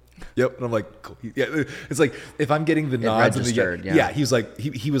 yep, and I'm like, cool. Yeah, it's like if I'm getting the nods and yeah, he was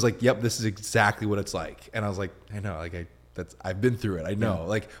like, yep, this is exactly what it's like, and I was like, I know, I've been through it. I know,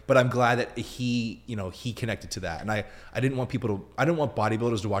 but I'm glad that he connected to that. And I didn't want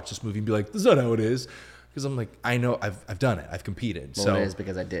bodybuilders to watch this movie and be like, this is not how it is. Because I'm like, I know I've done it. I've competed. Well, so it is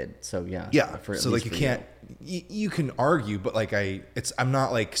because I did. So yeah. Yeah. So you can't, you can argue, but I'm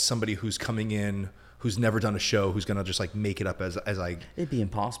not like somebody who's coming in, who's never done a show, who's going to just make it up as I. It'd be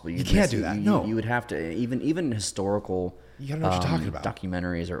impossible. You can't do that. No. You would have to, even historical. You gotta know what you're talking about.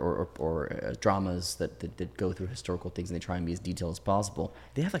 Documentaries or dramas that go through historical things and they try and be as detailed as possible.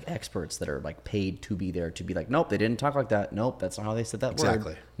 They have experts that are paid to be there to be nope, they didn't talk like that. Nope, that's not how they said that word.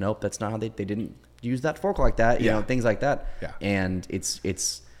 Exactly. Nope, that's not how they didn't use that fork like that. You know, things like that. Yeah. And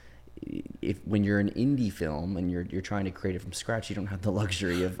it's when you're an indie film and you're trying to create it from scratch, you don't have the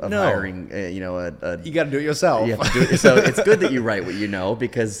luxury of hiring you got to do it yourself. You have to do it. So it's good that you write what you know,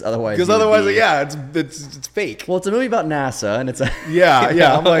 because otherwise it's fake. Well, it's a movie about NASA, and it's a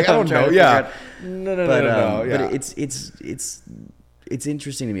I'm like, I don't know. Yeah. No. Yeah. But it's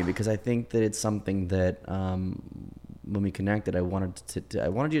interesting to me because I think that it's something that when we connected, I wanted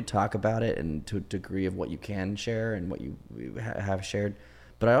you to talk about it and to a degree of what you can share and what you have shared.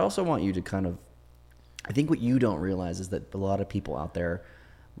 But I also want you to I think what you don't realize is that a lot of people out there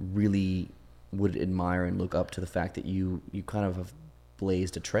really would admire and look up to the fact that you kind of have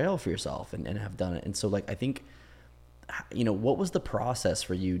blazed a trail for yourself and have done it. And so I think, what was the process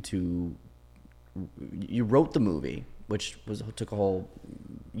for you you wrote the movie, which took a whole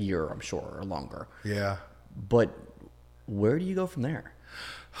year, I'm sure, or longer. Yeah. But where do you go from there?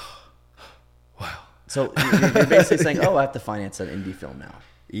 Wow. So you're basically saying, oh, I have to finance an indie film now.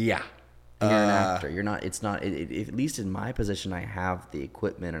 Yeah. And you're an actor. You're not. It's not. At least in my position, I have the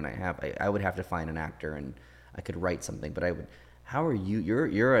equipment, and I would have to find an actor, and I could write something. But I would. How are you?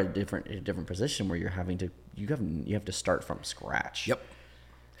 You're a different position where you're having to. You have to start from scratch. Yep.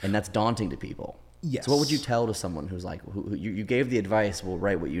 And that's daunting to people. Yes. So what would you tell to someone who's who you gave the advice? Well,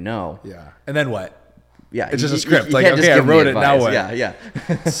 write what you know. Yeah. And then what? Yeah, it's just a script. You can't I wrote it. Now what? Yeah.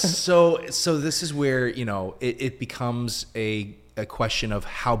 So this is where it becomes a question of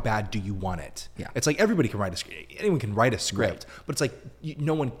how bad do you want it? Yeah. It's like everybody can write a script. Anyone can write a script, right. But it's like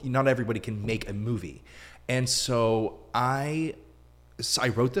not everybody can make a movie. And so I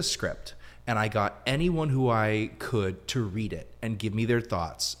wrote this script, and I got anyone who I could to read it and give me their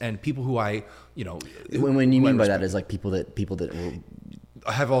thoughts, and people who I When you mean by that is people that will.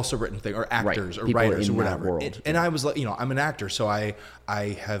 I have also written things, or actors, right. or people writers, in or whatever. That world. And I was I'm an actor, so I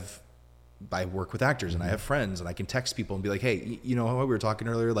work with actors, and I have friends, and I can text people and be like, hey, how we were talking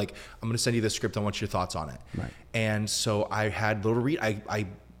earlier, I'm going to send you this script. I want your thoughts on it. Right. And so I had little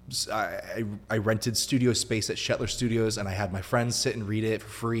I rented studio space at Shetler Studios, and I had my friends sit and read it for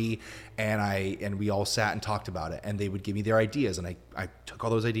free, and we all sat and talked about it, and they would give me their ideas, and I took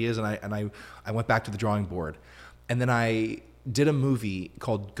all those ideas, and I went back to the drawing board, and then I did a movie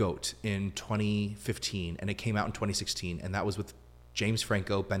called Goat in 2015, and it came out in 2016, and that was with James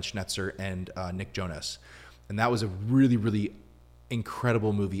Franco, Ben Schnetzer, and Nick Jonas, and that was a really, really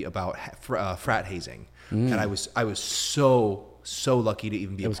incredible movie about frat hazing, and I was so lucky to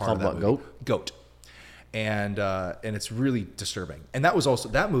even be a part of that movie. Goat. And it's really disturbing. And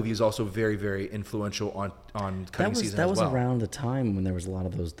that movie is also very, very influential on cutting season as well. That was around the time when there was a lot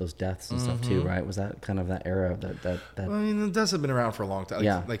of those deaths and stuff too, right? Was that kind of that era that I mean, the deaths have been around for a long time.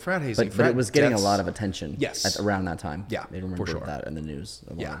 Yeah. Like frat hazing. But it was getting a lot of attention. Yes. Around that time. Yeah, they remember for sure. that in the news.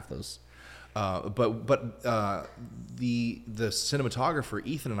 A lot of those. But the cinematographer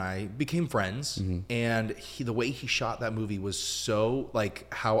Ethan and I became friends, and the way he shot that movie was so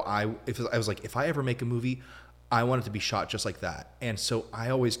how I was like, if I ever make a movie, I want it to be shot just like that. And so I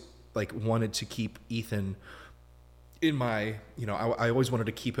always wanted to keep Ethan in my I always wanted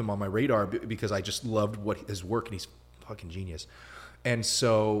to keep him on my radar because I just loved his work, and he's fucking genius. And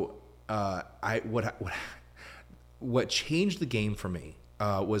so what changed the game for me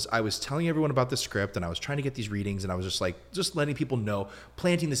was I was telling everyone about the script, and I was trying to get these readings, and I was just letting people know,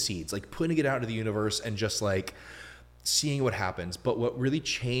 planting the seeds, like putting it out into the universe, and just like seeing what happens. But what really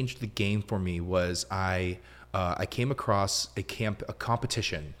changed the game for me was I came across a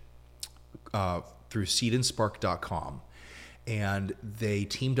competition through seedandspark.com, and they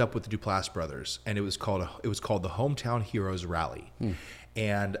teamed up with the Duplass brothers, and it was called the Hometown Heroes Rally.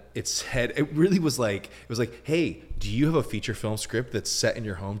 And it really was like, hey, do you have a feature film script that's set in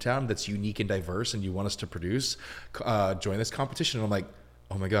your hometown that's unique and diverse and you want us to produce? Join this competition. And I'm like,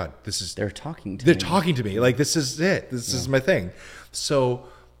 oh my God, they're talking to me. Like, this is it. This is my thing. So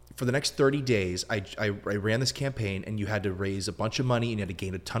for the next 30 days, I ran this campaign, and you had to raise a bunch of money and you had to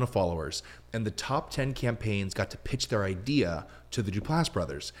gain a ton of followers. And the top 10 campaigns got to pitch their idea to the Duplass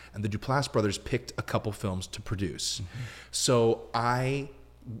brothers, and the Duplass brothers picked a couple films to produce. So I,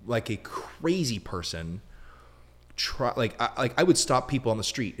 like a crazy person, I would stop people on the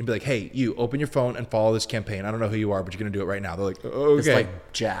street and be like, hey, you open your phone and follow this campaign. I don't know who you are, but you're going to do it right now. They're like, okay. This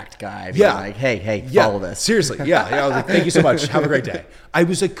like jacked guy. Yeah. Like, hey, follow this. Seriously. Yeah. I was like, thank you so much. Have a great day. I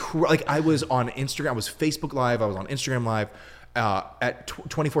was I was on Instagram. I was Facebook Live. I was on Instagram Live at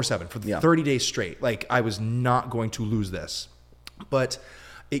 24/7 for 30 days straight. Like, I was not going to lose this. But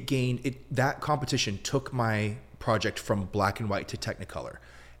that competition took my project from black and white to Technicolor.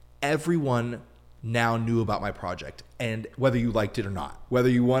 Everyone now knew about my project, and whether you liked it or not, whether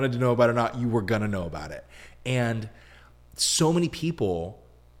you wanted to know about it or not, you were gonna know about it. And so many people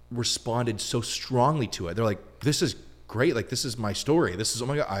responded so strongly to it. They're like, this is great. Like, this is my story. This is, oh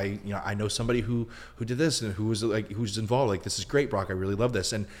my God, I know somebody who did this and who's involved. Like, this is great, Brock. I really love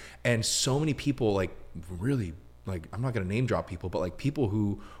this. And so many people, like, really, like, I'm not gonna name drop people, but like people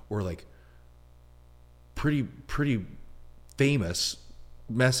who were like pretty famous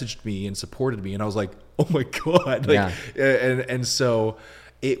messaged me and supported me, and I was like, oh my God. Like, and so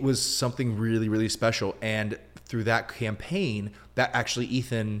it was something really, really special. And through that campaign, that actually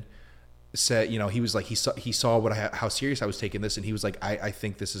Ethan said, he was like, he saw how serious I was taking this, and he was like, I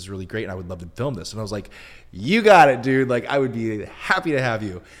think this is really great, and I would love to film this. And I was like, you got it, dude. Like, I would be happy to have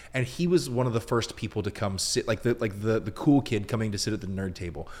you. And he was one of the first people to come sit, like the cool kid coming to sit at the nerd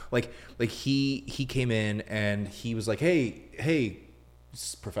table. Like he came in and he was like, hey,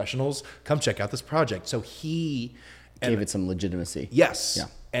 professionals, come check out this project. So he gave it some legitimacy. Yes. Yeah.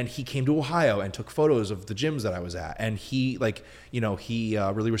 And he came to Ohio and took photos of the gyms that I was at, and he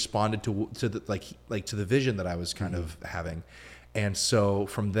really responded to the vision that I was kind of having. And so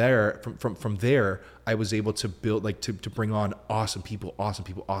from there, I was able to build, to bring on awesome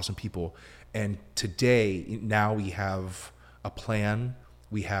people. And today, now we have a plan,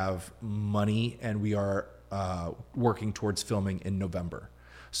 we have money, and we are working towards filming in November.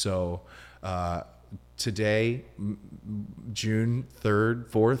 So today, June 3rd,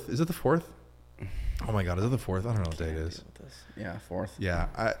 4th. Is it the 4th? Oh my God, is it the 4th? I don't know what day it is. Yeah, 4th.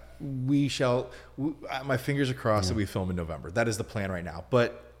 Yeah, my fingers are crossed that we film in November. That is the plan right now.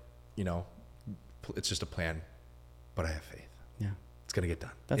 But, it's just a plan. But I have faith. Yeah. It's going to get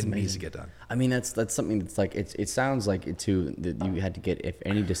done. It needs to get done. I mean, that's something that's like, it sounds like it too, that you had to get, if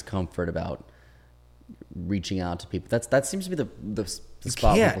any discomfort about reaching out to people. That seems to be the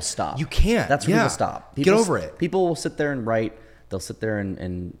spot where people stop. You can't. That's where people stop. Get over it. People will sit there and write. They'll sit there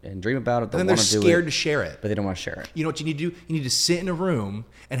and dream about it. And then they're scared to share it. But they don't want to share it. You know what you need to do? You need to sit in a room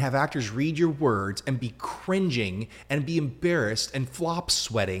and have actors read your words and be cringing and be embarrassed and flop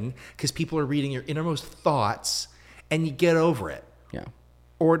sweating because people are reading your innermost thoughts, and you get over it. Yeah.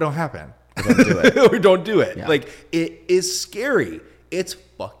 Or it don't happen. Or don't do it. Or don't do it. Yeah. Like, it is scary. It's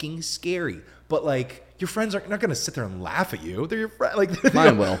fucking scary. But like, your friends are not going to sit there and laugh at you. They're your friend. Like,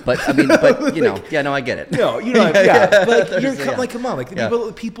 mine will, but I mean, I get it. No, but you're like, come on,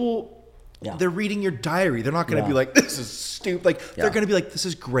 like people, Yeah. They're reading your diary. They're not going to be like, this is stupid. Like, they're going to be like, this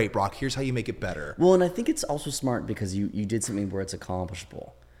is great, Brock. Here's how you make it better. Well, and I think it's also smart because you did something where it's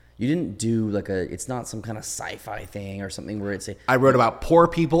accomplishable. You didn't do it's not some kind of sci-fi thing or something where it's I wrote about poor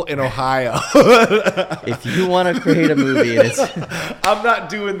people in Ohio. If you want to create a movie, and it's I'm not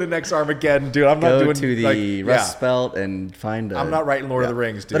doing the next Armageddon, dude. I'm not doing to the Rust Belt and find I'm not writing Lord of the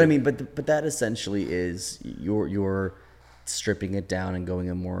Rings, dude. But I mean, but that essentially is you're stripping it down and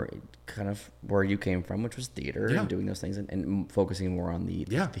going a more kind of where you came from, which was theater, and doing those things and focusing more on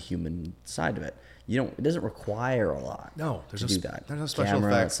the human side of it. It doesn't require a lot. No, to do that. There's no special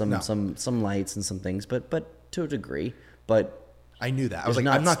camera, effects. some lights and some things, but to a degree. But I knew that. I was like,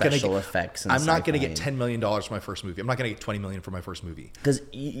 I'm not going to get effects. I'm not going to get $10 million for my first movie. I'm not going to get $20 million for my first movie. Because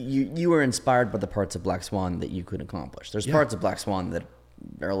you were inspired by the parts of Black Swan that you could accomplish. There's parts of Black Swan that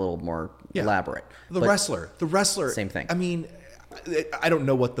are a little more elaborate. The wrestler, same thing. I mean, I don't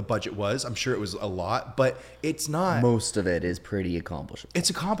know what the budget was. I'm sure it was a lot, but it's not. Most of it is pretty accomplishable. It's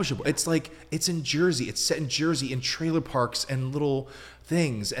accomplishable. It's like it's in Jersey. It's set in Jersey in trailer parks and little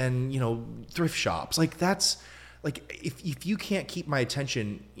things and thrift shops. Like that's like if you can't keep my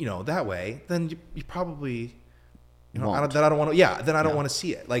attention that way, then you probably I don't want to. Yeah, then I don't want to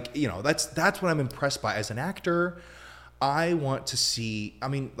see it. Like that's what I'm impressed by as an actor. I want to see. I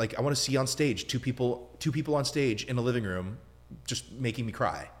mean, like I want to see on stage two people on stage in a living room, just making me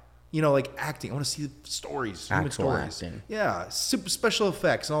cry. Like acting. I want to see stories, human stories. Acting. Yeah, super special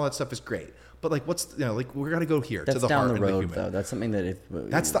effects and all that stuff is great. But like, what's like we're gonna go here That's to the down heart the road, and the human. though. That's something that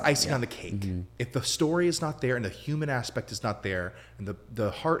That's the icing on the cake. Mm-hmm. If the story is not there and the human aspect is not there and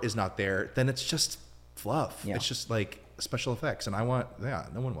the heart is not there, then it's just fluff. Yeah. It's just like special effects, and no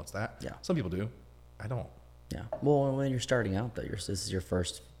one wants that. Yeah. Some people do. I don't. Yeah. Well, when you're starting out, though, this is your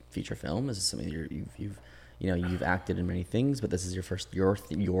first feature film. This is something you've acted in many things, but this is your first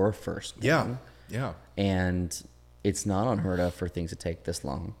first. Yeah. One. Yeah. And it's not unheard of for things to take this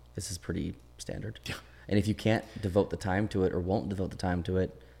long. This is pretty standard. Yeah. And if you can't devote the time to it or won't devote the time to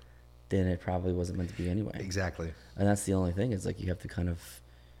it, then it probably wasn't meant to be anyway. Exactly. And that's the only thing is like you have to kind of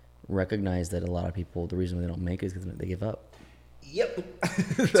recognize that a lot of people, the reason they don't make it is because they give up. Yep.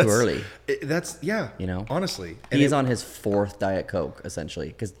 Too early. Honestly. He's on his 4th Diet Coke, essentially.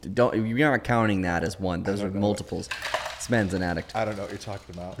 Because you're not counting that as one. Those are multiples. This man's an addict. I don't know what you're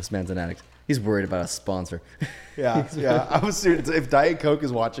talking about. This man's an addict. He's worried about a sponsor. Yeah. I was serious. If Diet Coke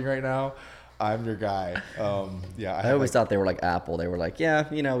is watching right now, I'm your guy. I always thought they were like Apple. They were like,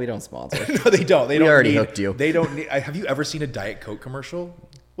 we don't sponsor. No, they don't. We already hooked you. They don't need. Have you ever seen a Diet Coke commercial?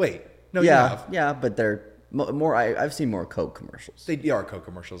 Wait. No, you have. Yeah, but they're more. I've seen more Coke commercials. They are Coke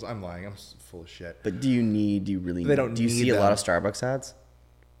commercials. I'm lying. I'm full of shit. But do you really? They don't. Do you need see them. a lot of Starbucks ads?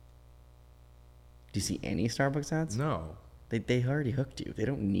 Do you see any Starbucks ads? No. They already hooked you. They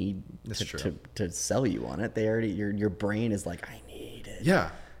don't need to sell you on it. They already your brain is like, I need it.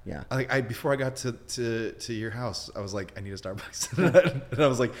 Yeah. Yeah. Before I got to your house, I was like, I need a Starbucks. And I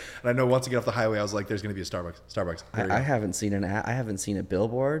was like, and I know once I get off the highway, I was like, there's going to be a Starbucks. I haven't seen an ad. I haven't seen a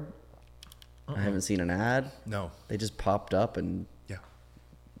billboard. I haven't seen an ad. No. They just popped up and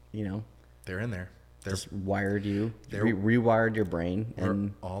they're in there. They're just wired you. Rewired your brain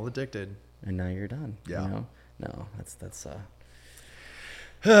and we're all addicted. And now you're done. Yeah. No, that's that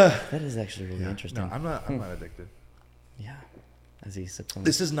is actually really interesting. No, I'm not addicted. Yeah. As he sips on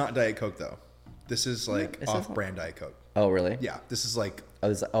This is not Diet Coke though. This is like off-brand Diet Coke. Oh, really? Yeah. This is like.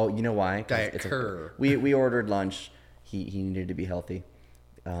 You know why? Diet Coke. We ordered lunch. He needed to be healthy,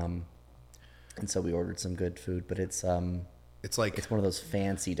 and so we ordered some good food. But it's one of those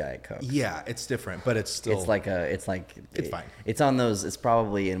fancy Diet Cokes. Yeah, it's different, but it's still. It's fine. It's on those. It's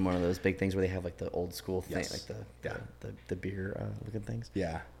probably in one of those big things where they have like the old school thing, Yes. like the beer looking things.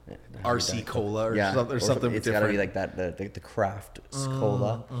 Yeah. Yeah, RC Cola or something It's different. got to be like that, the craft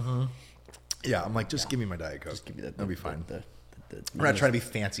cola. Yeah, I'm like, just give me my Diet Coke. Just give me that. That'll be fine. We're We're not trying to be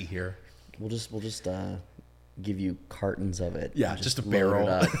fancy here. We'll just give you cartons of it. Yeah, and just a load barrel. it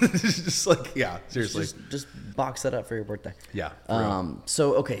up. Just like, yeah, seriously. Just box that up for your birthday. Yeah.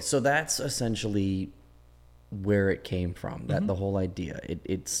 So that's essentially where it came from. That the whole idea.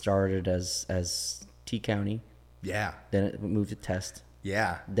 It started as T County. Yeah. Then it moved to Test.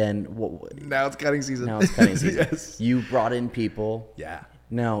 Yeah. Then what? Now it's cutting season. Yes. You brought in people. Yeah.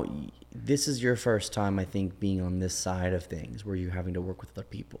 Now, this is your first time, I think, being on this side of things where you're having to work with other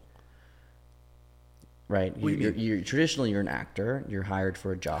people. Right? You're traditionally, you're an actor. You're hired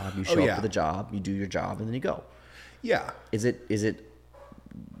for a job. You show up for the job. You do your job, and then you go. Yeah.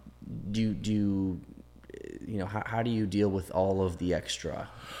 How do you deal with all of the extra?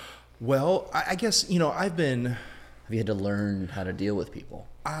 Well, I guess, Have you had to learn how to deal with people?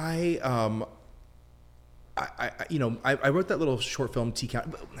 I wrote that little short film, T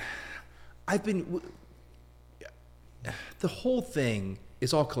Count. The whole thing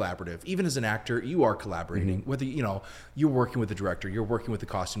is all collaborative. Even as an actor, you are collaborating. Whether you're working with the director, you're working with the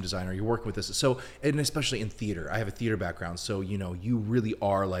costume designer, you're working with this. So, and especially in theater, I have a theater background, so you really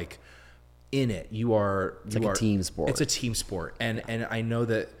are like in it. It's like a team sport. It's a team sport, and I know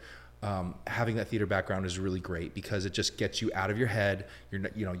that. Having that theater background is really great because it just gets you out of your head.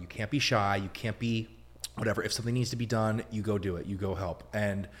 You can't be shy. You can't be whatever. If something needs to be done, you go do it. You go help.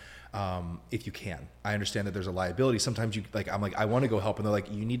 And if you can, I understand that there's a liability. Sometimes I'm like, I want to go help, and they're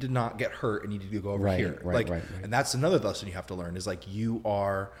like, you need to not get hurt, and you need to go over here. Right. And that's another lesson you have to learn is like you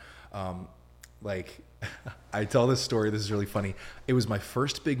are, I tell this story. This is really funny. It was my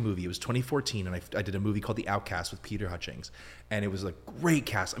first big movie. It was 2014, and I did a movie called The Outcast with Peter Hutchings, and it was a great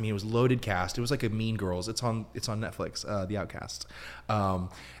cast. I mean, it was loaded cast. It was like a Mean Girls. It's on Netflix. The Outcast,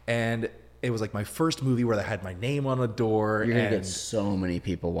 and it was like my first movie where I had my name on a door. You're gonna get so many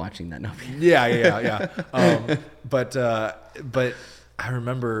people watching that now. Yeah. But I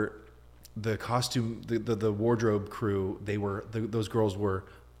remember the costume, the wardrobe crew. Those girls were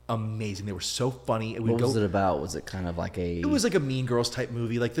amazing. They were so funny. What was it about? Was it kind of like It was like a Mean Girls type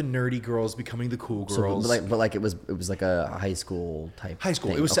movie, like the nerdy girls becoming the cool girls. But like it was like a high school type. High school.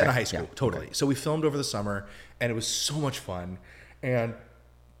 Thing. It was set in high school, yeah, totally. Okay. So we filmed over the summer, and it was so much fun. And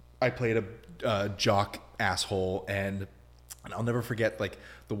I played a jock asshole, and I'll never forget like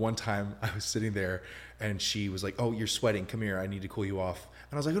the one time I was sitting there, and she was like, "Oh, you're sweating. Come here. I need to cool you off."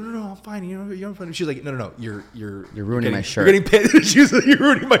 And I was like, "Oh, no, I'm fine. You're fine." She's like, "No, you're ruining my shirt. You're getting paid." She was like, "You're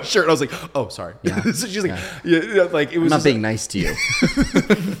ruining my shirt." And I was like, "Oh, sorry." Yeah. So she's like, yeah, like it was I'm not being nice to you.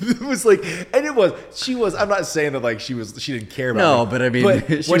 It was like, and it was. She was. I'm not saying that like she didn't care about. No, me, but I mean,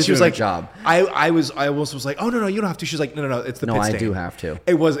 when she was like, job. I almost was like, "Oh, no, you don't have to." She's like, "No, it's the no, pit I stain." do have to.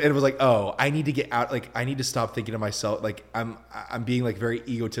 It was like, "Oh, I need to get out. Like, I need to stop thinking of myself. Like, I'm being like very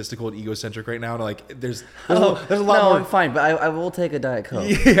egotistical and egocentric right now. And like, there's a lot no, more. I'm fine, but I will take a Diet Coke.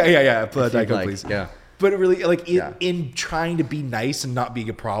 Yeah. Put Diet Coke, like, please. Yeah. But it really, like, in trying to be nice and not being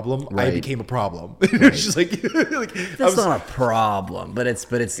a problem, I Right. became a problem. Right. She's like, That's not a problem, but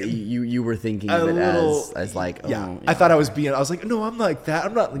it's you were thinking of it as like, I thought I was like, no, I'm like that.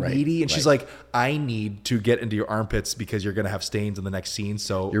 I'm not needy. And she's right. like, I need to get into your armpits because you're gonna have stains in the next scene.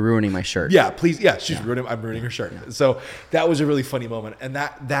 So you're ruining my shirt. Yeah, please. Yeah, I'm ruining her shirt. Yeah. So that was a really funny moment, and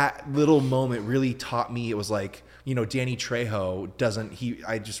that little moment really taught me. It was like, Danny Trejo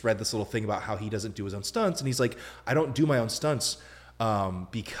I just read this little thing about how he doesn't do his own stunts. And he's like, I don't do my own stunts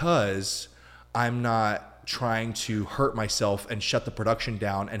because I'm not trying to hurt myself and shut the production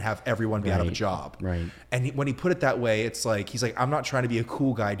down and have everyone be out of a job. Right. And when he put it that way, it's like, he's like, I'm not trying to be a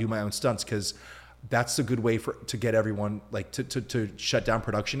cool guy, do my own stunts, because that's a good way to get everyone like to shut down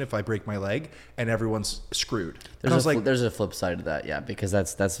production if I break my leg and everyone's screwed. There's a flip side to that, yeah, because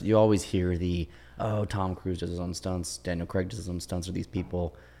that's you always hear Tom Cruise does his own stunts, Daniel Craig does his own stunts, or these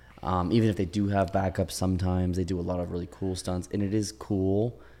people, even if they do have backups, sometimes they do a lot of really cool stunts, and it is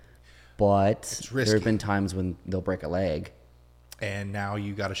cool, but there have been times when they'll break a leg, and now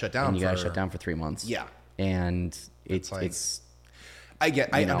you got to shut down. And you got to shut down for 3 months. Yeah, and it's. I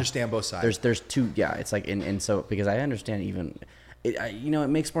understand both sides. There's two. Yeah, it's like and so because I understand even. It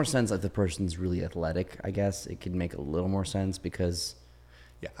makes more sense if the person's really athletic. I guess it could make a little more sense because.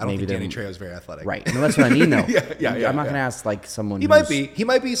 Yeah, I don't think Danny Trejo is very athletic. Right. No, that's what I mean, though. yeah. I'm not going to ask like someone. He might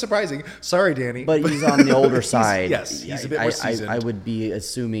be surprising. Sorry, Danny. But he's on the older side. He's a bit more seasoned. I would be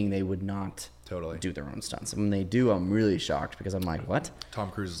assuming they would not do their own stunts. When they do, I'm really shocked because I'm like, what? Tom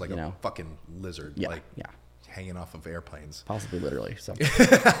Cruise is like a fucking lizard. Yeah. Hanging off of airplanes. Possibly literally. So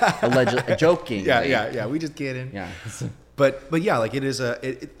allegedly joking. Yeah. We just kidding. Yeah. But yeah, like it is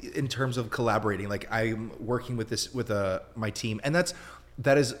in terms of collaborating. Like I'm working with my team, and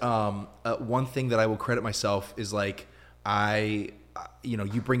that is one thing that I will credit myself is like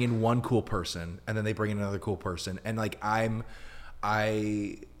you bring in one cool person and then they bring in another cool person, and like I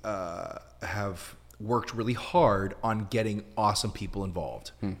have worked really hard on getting awesome people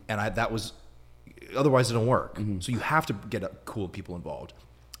involved, and that was otherwise it don't work. So you have to get cool people involved,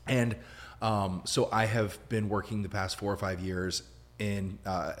 and so I have been working the past 4 or 5 years in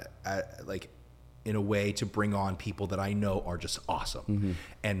a way to bring on people that I know are just awesome.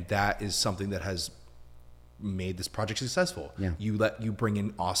 And that is something that has made this project successful. Yeah. You bring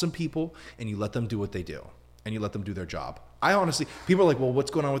in awesome people and you let them do what they do and you let them do their job. I honestly, people are like, well, what's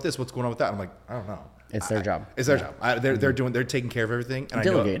going on with this? What's going on with that? I'm like, I don't know. It's their job. It's their job. They're taking care of everything. And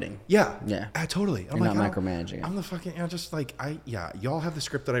delegating. Yeah. Totally. I'm like, not micromanaging it. I'm the fucking, y'all have the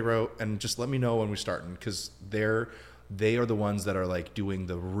script that I wrote and just let me know when we're starting, because they are the ones that are like doing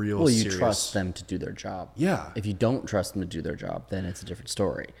the real serious. Well, you trust them to do their job. Yeah. If you don't trust them to do their job, then it's a different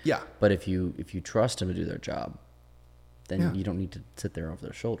story. Yeah. But if you trust them to do their job, then you don't need to sit there over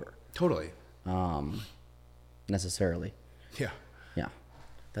their shoulder. Totally. Necessarily. Yeah. Yeah.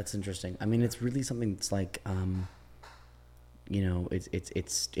 That's interesting. I mean, it's really something that's like,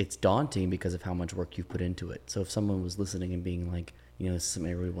 it's daunting because of how much work you've put into it. So if someone was listening and being like, this is something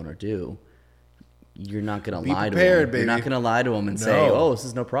I really want to do, you're not going to lie to them. Baby. You're not going to lie to them and say, oh, this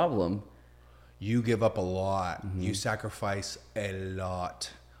is no problem. You give up a lot. You sacrifice a lot.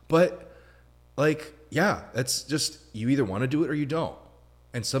 But that's just, you either want to do it or you don't.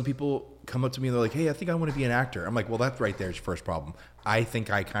 And some people come up to me and they're like, hey, I think I want to be an actor. I'm like, well, that's right there is your first problem. I think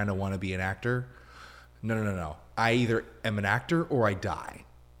I kind of want to be an actor. No. I either am an actor or I die.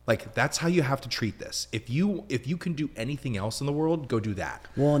 Like, that's how you have to treat this. If you can do anything else in the world, go do that.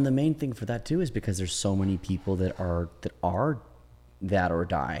 Well, and the main thing for that too is because there's so many people that are that or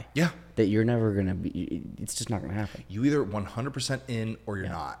die. Yeah. That you're never gonna be. It's just not gonna happen. You either 100% in or you're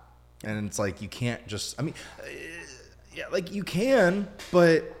not. And it's like, you can't just. I mean, yeah, like you can,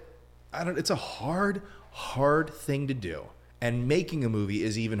 but I don't. It's a hard thing to do. And making a movie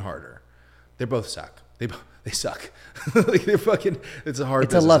is even harder. They both suck. They suck. Like, they're fucking. It's a hard.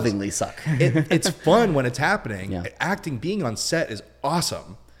 It's a lovingly suck. It's fun when it's happening. Yeah. Acting, being on set is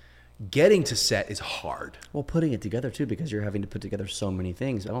awesome. Getting to set is hard. Well, putting it together too, because you're having to put together so many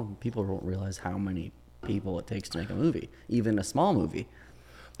things. People don't realize how many people it takes to make a movie, even a small movie.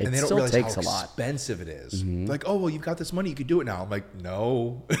 It and they don't still realize takes how a lot. expensive it is. Like, oh well, you've got this money, you could do it now. I'm like,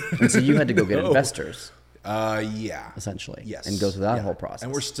 no. And so you had to go get investors. Yeah. Essentially. Yes. And go through that whole process.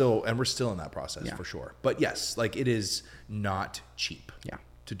 And we're still in that process for sure. But yes, like, it is not cheap. Yeah.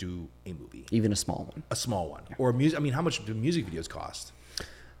 To do a movie, even a small one. A small one, or music. I mean, how much do music videos cost?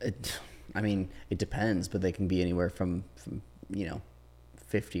 It depends, but they can be anywhere from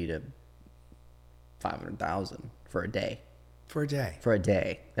 50 to 500,000 for a day. For a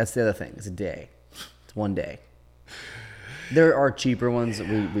day. That's the other thing. It's a day. It's one day. There are cheaper ones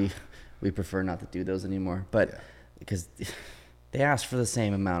that we prefer not to do those anymore, but because they ask for the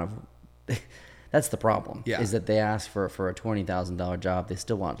same amount of. That's the problem. Yeah. Is that they ask for a $20,000 job, they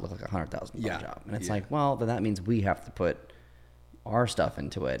still want it to look like a $100,000 job, and it's like, well, then that means we have to put our stuff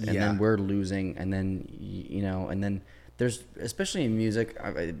into it, and then we're losing, and then and then there's, especially in music,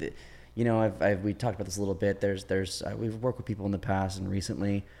 we talked about this a little bit. We've worked with people in the past and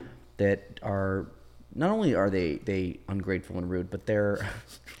recently that are not only are they ungrateful and rude, but they're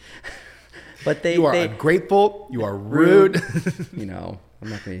you are ungrateful. You are rude. I'm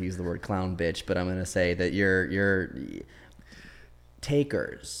not going to use the word clown bitch, but I'm going to say that you're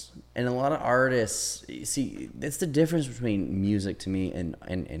takers. And a lot of artists, see, that's the difference between music to me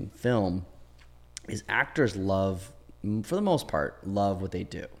and film, is actors love, for the most part, love what they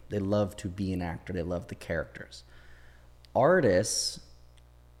do. They love to be an actor. They love the characters. Artists,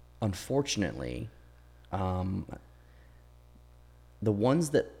 unfortunately, the ones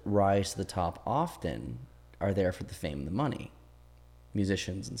that rise to the top often are there for the fame and the money.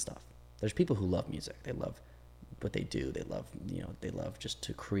 Musicians and stuff. There's people who love music. They love what they do. They love, they love just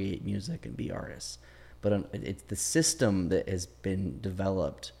to create music and be artists. But it's the system that has been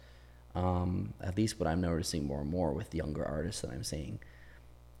developed, at least what I'm noticing more and more with younger artists that I'm seeing,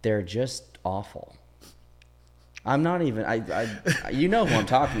 they're just awful. I'm not even, you know who I'm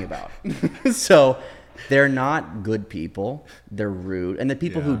talking about. So they're not good people. They're rude. And the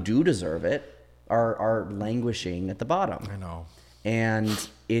people who do deserve it are languishing at the bottom. I know. And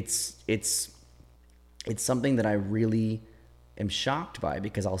it's something that I really am shocked by,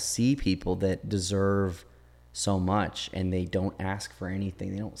 because I'll see people that deserve so much and they don't ask for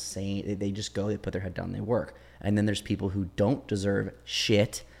anything. They don't say, they just go, they put their head down, they work. And then there's people who don't deserve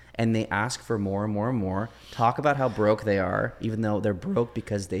shit and they ask for more and more and more, talk about how broke they are, even though they're broke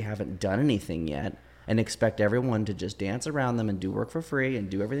because they haven't done anything yet, and expect everyone to just dance around them and do work for free and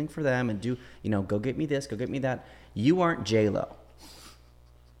do everything for them and do, go get me this, go get me that. You aren't J-Lo.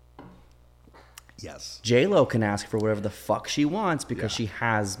 Yes. J-Lo can ask for whatever the fuck she wants because she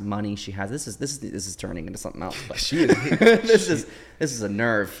has money. She has this is turning into something else. But she is this is a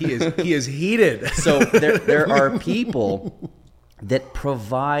nerve. He is heated. So there are people that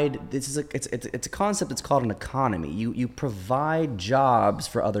provide. It's a concept. It's called an economy. You provide jobs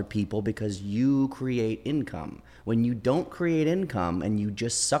for other people because you create income. When you don't create income and you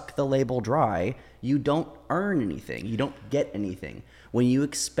just suck the label dry, you don't earn anything. You don't get anything. When you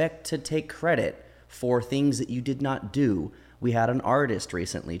expect to take credit for things that you did not do. We had an artist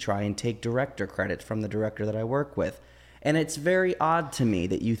recently try and take director credit from the director that I work with. And it's very odd to me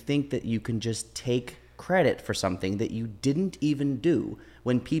that you think that you can just take credit for something that you didn't even do.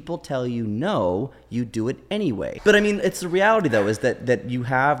 When people tell you no, you do it anyway. But I mean, it's the reality though, is that you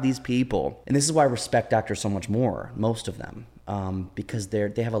have these people, and this is why I respect actors so much more, most of them, because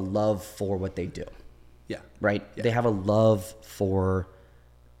they have a love for what they do. Yeah. Right? Yeah. They have a love for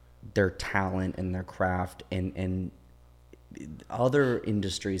their talent and their craft, and other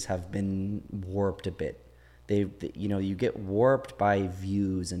industries have been warped a bit. You get warped by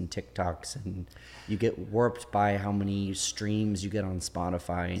views and TikToks, and you get warped by how many streams you get on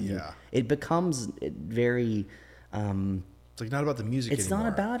Spotify, and it becomes very it's like not about the music It's anymore.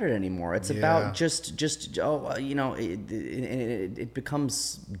 not about it anymore. It's about just it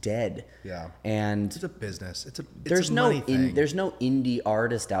becomes dead. Yeah. And It's a business. It's a no money thing. there's no indie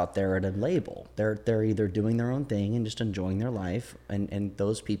artist out there at a label. They're either doing their own thing and just enjoying their life, and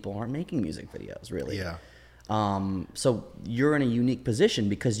those people aren't making music videos really. Yeah. So you're in a unique position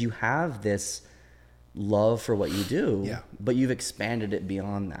because you have this love for what you do, but you've expanded it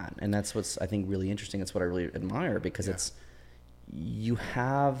beyond that, and that's what's I think really interesting. That's what I really admire because it's you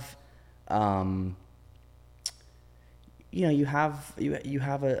have you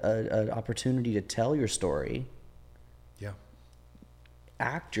have an opportunity to tell your story,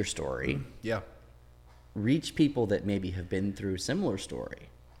 act your story, reach people that maybe have been through similar story,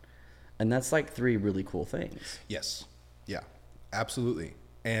 and that's like 3 really cool things. Yes, yeah, absolutely.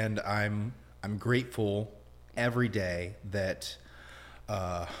 And I'm grateful every day that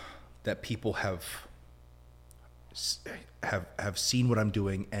that people have seen what I'm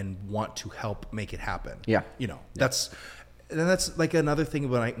doing and want to help make it happen. Yeah. That's like another thing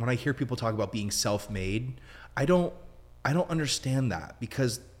when I hear people talk about being self-made, I don't understand that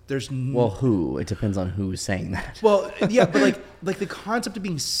because there's it depends on who's saying that. Well, yeah, but like the concept of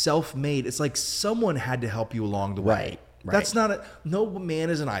being self-made, it's like someone had to help you along the way. Right. That's not no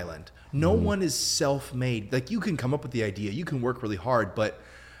man is an island. No one is self-made. Like you can come up with the idea, you can work really hard, but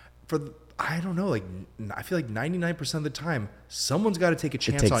I don't know, like I feel like 99% of the time someone's got to take a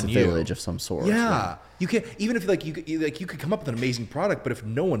chance on you. It takes a village of some sort. Yeah. You can even if you could come up with an amazing product, but if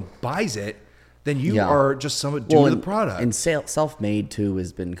no one buys it, then you are just someone doing the product. And self-made too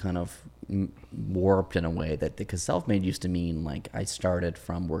has been kind of warped in a way because self-made used to mean like I started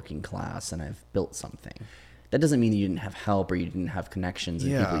from working class and I've built something. That doesn't mean you didn't have help or you didn't have connections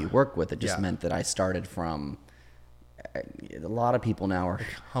and people you work with. It just meant that I started from. A lot of people now are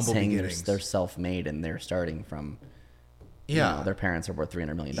humble saying beginnings. they're self-made and they're starting from. Their parents are worth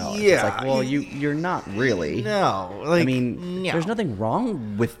 $300 million. Yeah, it's like, well, you're not really. No, I mean, there's nothing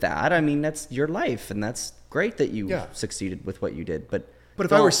wrong with that. I mean, that's your life, and that's great that you succeeded with what you did. But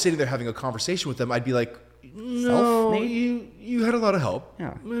if I were sitting there having a conversation with them, I'd be like, no, you had a lot of help.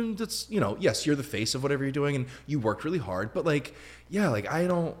 Yeah. I mean, that's, yes, you're the face of whatever you're doing and you worked really hard, but like, I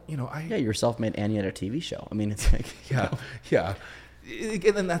don't, you're self-made and you had a TV show. I mean, it's like, yeah.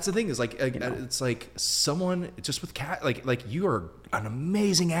 And that's the thing is like, it's like someone just with like you are an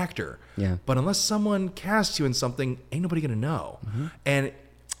amazing actor. Yeah. But unless someone casts you in something, ain't nobody going to know. Mm-hmm. And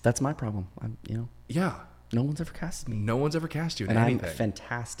that's my problem. Yeah. No one's ever casted me. No one's ever cast you in and anything. I'm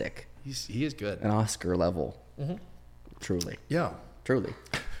fantastic. He is good. An Oscar level. Mm-hmm. Truly. Yeah. Truly.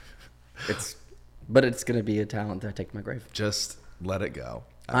 But it's going to be a talent that I take to my grave. Just let it go.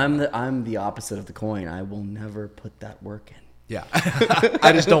 I'm the opposite of the coin. I will never put that work in. Yeah.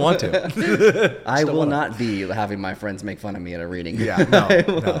 I just don't want to. I will not be having my friends make fun of me at a reading. Yeah, no.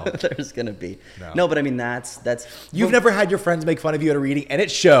 There's going to be. No, but I mean, that's. You've never had your friends make fun of you at a reading, and it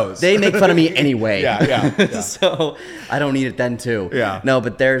shows. They make fun of me anyway. Yeah. So I don't need it then, too. Yeah. No,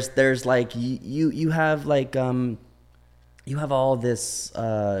 but there's like, you have like, you have all this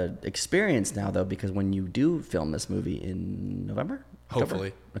experience now, though, because when you do film this movie in November? Hopefully.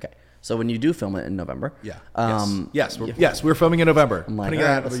 October? Okay. So when you do film it in November, we're filming in November. I'm like, putting it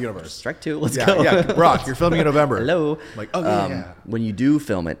out of the universe. Strike 2, let's go. Yeah, Brock, you're filming in November. Hello. I'm like, yeah. When you do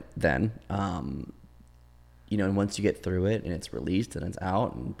film it, then, and once you get through it and it's released and it's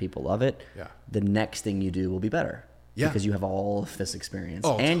out and people love it, the next thing you do will be better. Yeah. Because you have all of this experience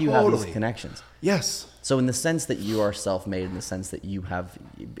and you have these connections. Yes. So in the sense that you are self-made, in the sense that you have,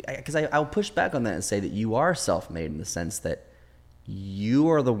 because I'll push back on that and say that you are self-made in the sense that you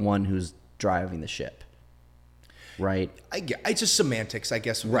are the one who's driving the ship, right? It's just semantics, I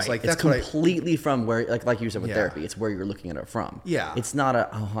guess. Right. Like, it's that's completely from where, like you said with therapy, it's where you're looking at it from. Yeah. It's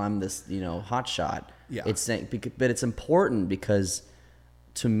not I'm this, hot shot. Yeah. It's saying, but it's important because,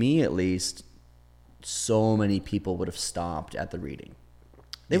 to me at least, so many people would have stopped at the reading.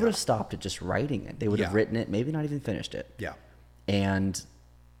 They would have stopped at just writing it. They would have written it, maybe not even finished it. Yeah. And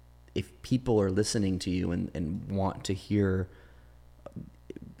if people are listening to you and want to hear,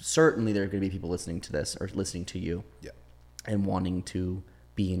 certainly there are going to be people listening to this or listening to you and wanting to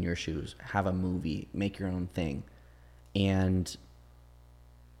be in your shoes, have a movie, make your own thing. And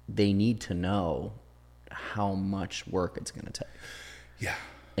they need to know how much work it's going to take. Yeah.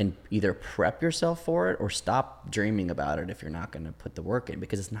 And either prep yourself for it or stop dreaming about it if you're not going to put the work in,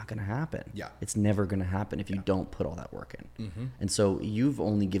 because it's not going to happen. Yeah. It's never going to happen if you don't put all that work in. Mm-hmm. And so you've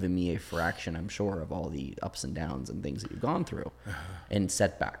only given me a fraction, I'm sure, of all the ups and downs and things that you've gone through and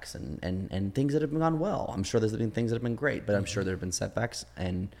setbacks and things that have gone well. I'm sure there's been things that have been great, but I'm sure there have been setbacks,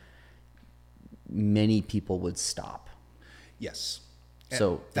 and many people would stop. Yes.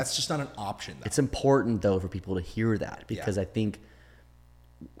 So that's just not an option, though. It's important, though, for people to hear that, because I think,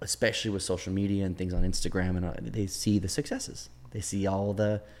 especially with social media and things on Instagram, and they see the successes. They see all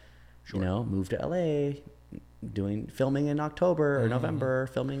the, move to LA, filming in October or November,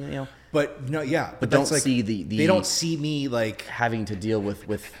 filming, But no, yeah. But don't see the they don't see me like having to deal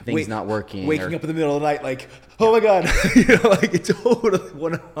with things not working. Waking up in the middle of the night like, oh my God, like it's totally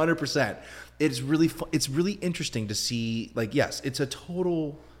 100%. It's really it's really interesting to see, like, yes, it's a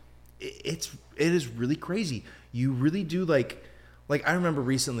total, it is really crazy. You really do like I remember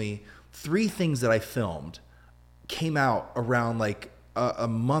recently 3 things that I filmed came out around like a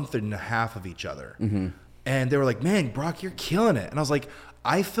month and a half of each other. Mm-hmm. And they were like, man, Brock, you're killing it. And I was like,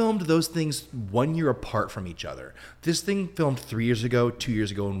 I filmed those things 1 year apart from each other. This thing filmed 3 years ago, 2 years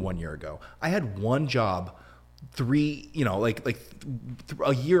ago, and 1 year ago. I had one job, a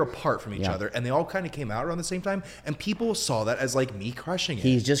year apart from each other, and they all kind of came out around the same time, and people saw that as like me crushing it.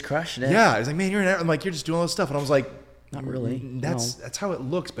 He's just crushing it. Yeah, I was like, man, I'm like, you're just doing all this stuff, and I was like, not really. That's how it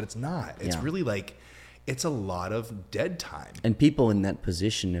looks, but it's not. It's really like, it's a lot of dead time. And people in that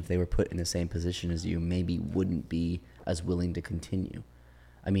position, if they were put in the same position as you, maybe wouldn't be as willing to continue.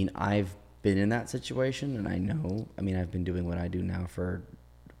 I mean, I've been in that situation, and I know. I mean, I've been doing what I do now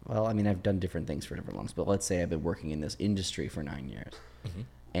I've done different things for different months, but let's say I've been working in this industry for 9 years. Mm-hmm.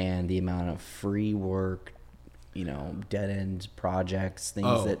 And the amount of free work, dead-end projects,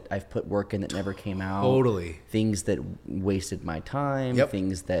 things that I've put work in that never came out. Totally. Things that wasted my time. Yep.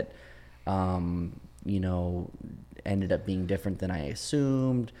 Things that, ended up being different than I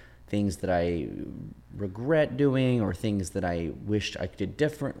assumed. Things that I regret doing, or things that I wished I did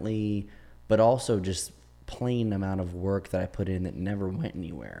differently, but also just plain amount of work that I put in that never went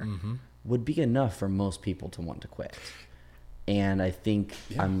anywhere would be enough for most people to want to quit. And I think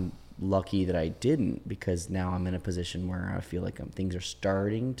I'm lucky that I didn't, because now I'm in a position where I feel like things are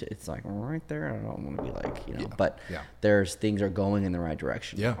starting to, it's like right there. I don't want to be like, but things are going in the right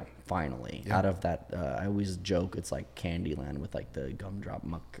direction now, finally. Out of that, I always joke, it's like Candyland with like the gumdrop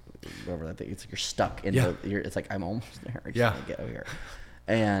muck, whatever that thing. It's like you're stuck in it's like, I'm almost there. I just want to get over here.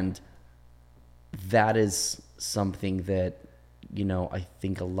 And that is something that, I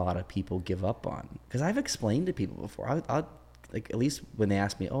think a lot of people give up on. Because I've explained to people before, I'll like, at least when they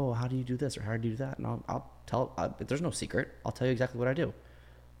ask me, oh, how do you do this or how do you do that? And I'll tell, there's no secret. I'll tell you exactly what I do.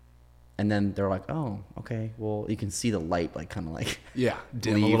 And then they're like, oh, okay. Well, you can see the light, like, kind of like,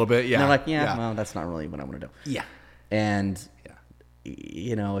 dim a little bit. Yeah. And they're like, well, that's not really what I want to do. Yeah. And,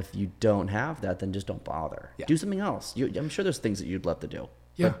 if you don't have that, then just don't bother. Yeah. Do something else. I'm sure there's things that you'd love to do.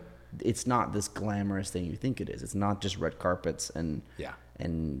 Yeah. But it's not this glamorous thing you think it is. It's not just red carpets and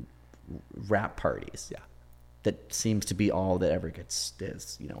rap parties. Yeah. That seems to be all that ever gets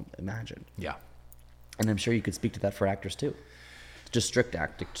imagined. Yeah. And I'm sure you could speak to that for actors too. Just strict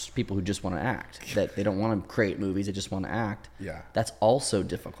actors, people who just want to act, that they don't want to create movies, they just want to act. Yeah. That's also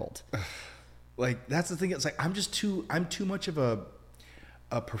difficult. Like, that's the thing. It's like, I'm too much of a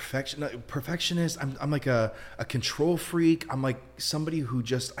perfectionist. I'm like a control freak. I'm like somebody who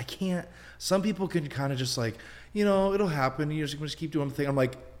just, I can't, some people can kind of just like, it'll happen. You just keep doing the thing. I'm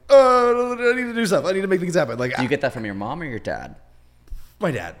like, I need to do stuff. I need to make things happen. Like, do you get that from your mom or your dad? My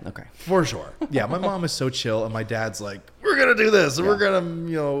dad. Okay. For sure. Yeah, my mom is so chill, and my dad's like, we're going to do this, and we're going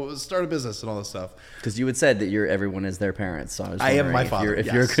to, start a business and all this stuff. Because you had said that everyone is their parents, so I am my father. If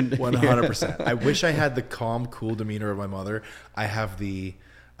you're 100%. I wish I had the calm, cool demeanor of my mother. I have the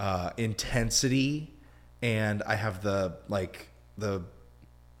intensity, and I have the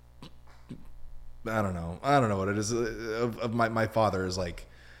I don't know what it is of my father is like,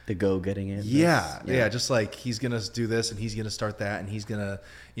 the go-getting it. Yeah. Just like, he's going to do this and he's going to start that and he's going to,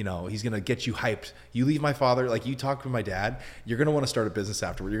 he's going to get you hyped. You leave my father, like, you talk to my dad, you're going to want to start a business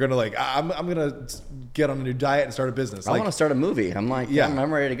afterward. You're going to like, I'm going to get on a new diet and start a business. I want to start a movie. I'm like,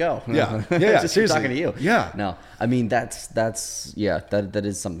 I'm ready to go. Yeah. Just seriously. Talking to you. Yeah. No, I mean, that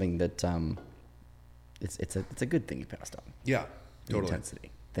is something that, it's a good thing you passed on. Yeah. The totally.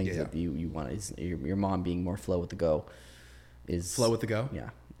 Intensity. Things that you want is your mom being more flow with the go is flow with the go. Yeah.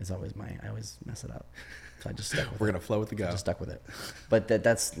 Is always I always mess it up. So I just stuck with it. We're going to flow with the go. I just stuck with it. But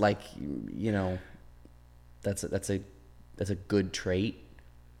that's like, that's a good trait,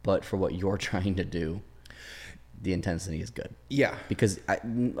 but for what you're trying to do, the intensity is good. Yeah. Because a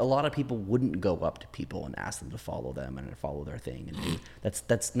lot of people wouldn't go up to people and ask them to follow them and follow their thing and do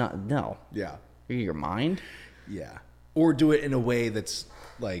that's not, no. Yeah. Your mind. Yeah. Or do it in a way that's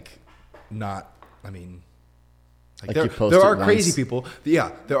like not, I mean, like there are crazy people.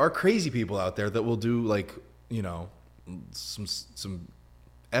 Yeah, there are crazy people out there that will do like, some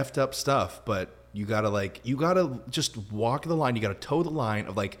effed up stuff, but You gotta just walk the line. You gotta toe the line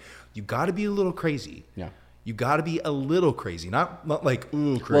of like, you gotta be a little crazy. Yeah. You gotta be a little crazy, not like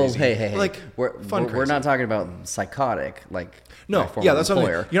ooh crazy. Well, hey. Like we're not talking about psychotic, like no, my former yeah, that's what I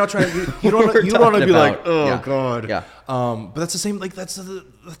employer. mean. You're not trying. You don't want to be like, about- oh yeah, god. yeah. But that's the same. Like that's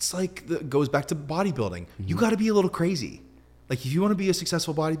like goes back to bodybuilding. You got to be a little crazy. Like if you want to be a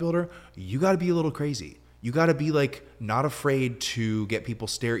successful bodybuilder, you got to be a little crazy. You got to be like not afraid to get people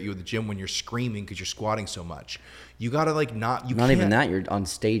stare at you at the gym when you're screaming because you're squatting so much. You got to like not. You Not can't, even that. You're on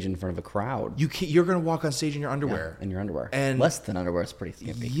stage in front of a crowd. You can't. You're gonna walk on stage in your underwear. In your underwear. And less than underwear. It's pretty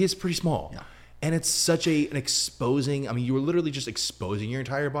skimpy. It's pretty small. Yeah. And it's such an exposing. I mean, you were literally just exposing your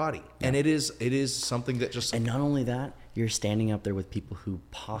entire body, and it is something that just And not only that, you're standing up there with people who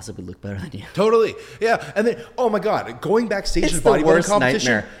possibly look better than you. totally, yeah. And then, oh my god, going backstage It's at a the bodybuilding worst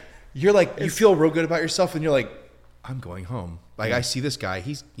competition, nightmare. you're like, you feel real good about yourself, and you're like, I'm going home. Like I see this guy,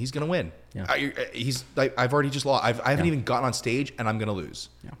 he's gonna win. Yeah. He's like, I've already just lost. I haven't even gotten on stage, and I'm gonna lose.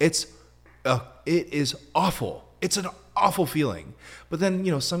 Yeah. It is awful. It's an awful feeling. But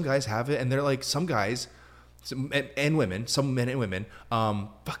then some guys have it, and they're like some guys. And women, some men and women,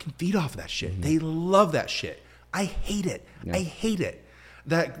 fucking feed off of that shit. They love that shit. I hate it. Yeah. I hate it.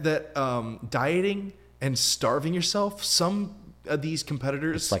 That dieting and starving yourself. Some of these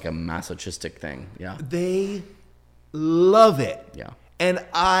competitors, It's like a masochistic thing. Yeah. they love it. Yeah. And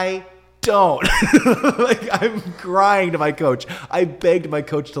I don't. Like I'm crying to my coach. I begged my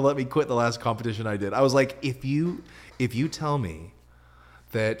coach to let me quit the last competition I did. I was like, if you tell me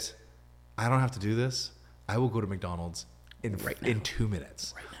that I don't have to do this, I will go to McDonald's in 2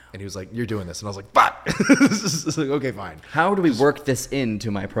 minutes. Right now. And he was like, you're doing this. And I was like, fuck. Like, okay, fine. How do we work this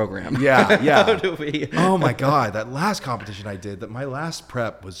into my program? Yeah. How do we? Oh my God. That last competition I did, my last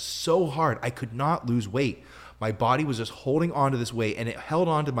prep was so hard. I could not lose weight. My body was just holding on to this weight, and it held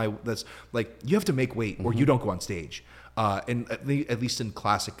on to that's like, you have to make weight or you don't go on stage. And at least in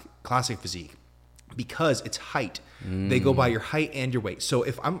classic physique, because it's height. They go by your height and your weight. So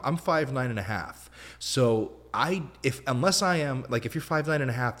if I'm 5'9.5", so unless I am like, if you're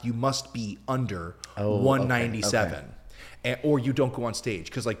 5'9.5", you must be under 197, okay. Or you don't go on stage,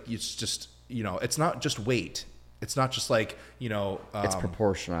 because like it's just it's not just weight. It's not just like It's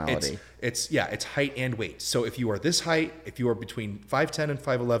proportionality. It's height and weight. So if you are this height, if you are between 5'10" and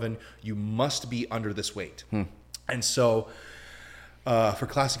 5'11", you must be under this weight. And so for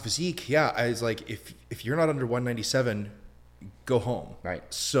classic physique, I was like, if you're not under 197, go home. Right.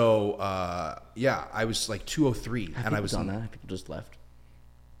 So I was like 203, and I was on that. People just left.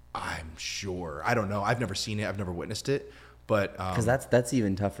 I'm sure. I don't know. I've never seen it. I've never witnessed it. But because that's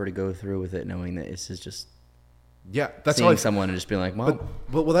even tougher to go through with it, knowing that this is just. Yeah, that's seeing how someone and just being like, well,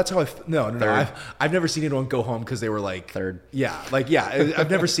 well, that's how no. I've never seen anyone go home because they were like third. Yeah,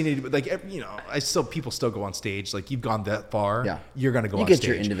 I've never seen it. Like people still go on stage. Like you've gone that far. Yeah, you're gonna go. You on get stage.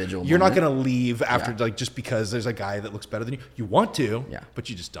 your individual. You're not gonna leave after like just because there's a guy that looks better than you. You want to, but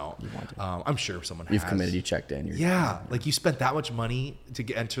you just don't. You want to. I'm sure someone. You've committed. You checked in. Like you spent that much money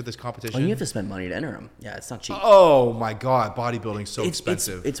to enter this competition. Well, you have to spend money to enter them. Yeah, it's not cheap. Oh my God, bodybuilding's so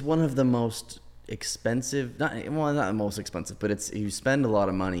expensive. It's one of the most expensive, not the most expensive, but you spend a lot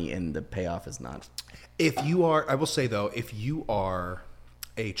of money and the payoff is not. If you are, I will say though, if you are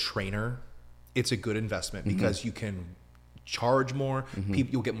a trainer, it's a good investment because you can charge more.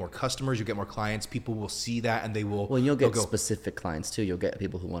 You'll get more customers, you'll get more clients. People will see that and they will. Well, you'll get specific clients too. You'll get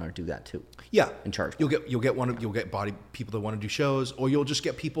people who want to do that too. Yeah, and charge. You'll get body people that want to do shows, or you'll just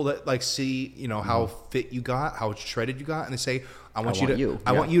get people that like see how fit you got, how shredded you got, and they say, I want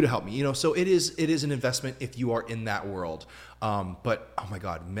you to help me. So it is an investment if you are in that world. But oh my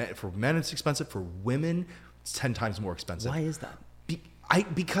God, for men it's expensive. For women, it's 10 times more expensive. Why is that?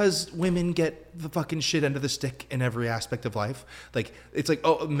 Because women get the fucking shit end of the stick in every aspect of life. Like it's like,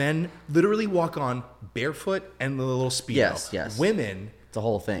 men literally walk on barefoot and the little Speedo. Yes. Women, it's a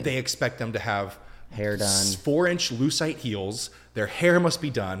whole thing. They expect them to have hair done, 4-inch lucite heels. Their hair must be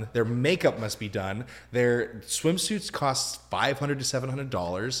done. Their makeup must be done. Their swimsuits cost $500 to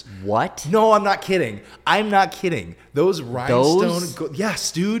 $700. What? No, I'm not kidding. Those rhinestone.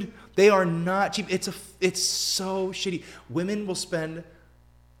 Yes, dude. They are not cheap. It's so shitty. Women will spend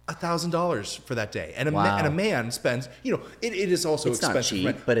 $1,000 for that day, and a man spends. It is also it's expensive,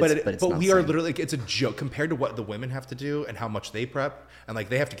 not cheap, but we are literally it's a joke compared to what the women have to do and how much they prep, and like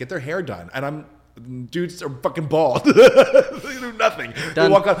they have to get their hair done, and dudes are fucking bald. They do nothing.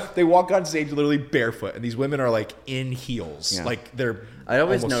 They walk on stage literally barefoot, and these women are like in heels, like they're. I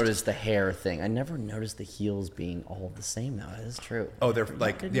always noticed the hair thing. I never noticed the heels being all the same though. That is true. Oh, they're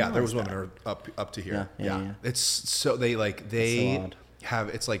like there was women are up to here. Yeah. It's so they so have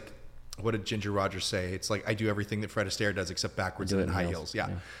it's like what did Ginger Rogers say? It's like I do everything that Fred Astaire does except backwards and in high heels. Yeah.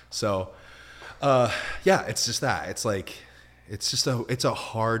 So, yeah, it's just that. It's like it's a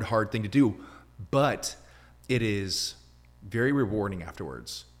hard thing to do, but it is very rewarding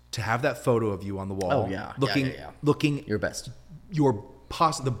afterwards to have that photo of you on the wall. Oh yeah, looking your best.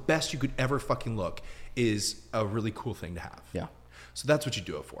 The best you could ever fucking look is a really cool thing to have. Yeah. So that's what you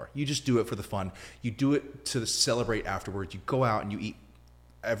do it for. You just do it for the fun. You do it to celebrate afterwards. You go out and you eat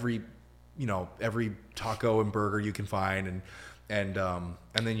every taco and burger you can find, and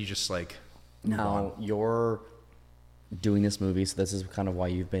then you just like. Now you're doing this movie, so this is kind of why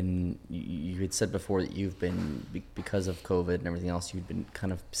you had said before that you've been, because of COVID and everything else, you've been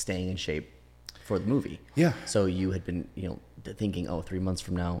kind of staying in shape for the movie. Yeah. So you had been, thinking, 3 months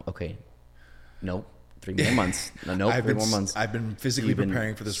from now, okay, nope. 3 more months. No, 3 more months. I've been physically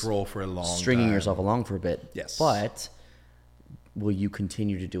preparing for this role for a long time. Stringing yourself along for a bit. Yes. But will you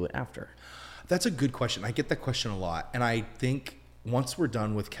continue to do it after? That's a good question. I get that question a lot. And I think once we're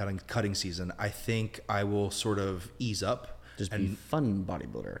done with cutting season, I think I will sort of ease up. Just be fun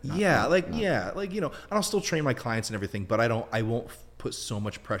bodybuilder. And I'll still train my clients and everything, but I won't put so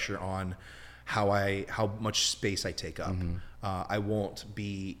much pressure on how much space I take up. Mm-hmm. I won't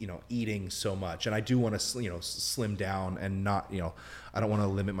be, eating so much, and I do want to, slim down and not, I don't want to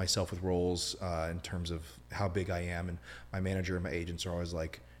limit myself with roles in terms of how big I am. And my manager and my agents are always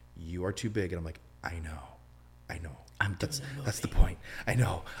like, "You are too big," and I'm like, "I know. That's the point. I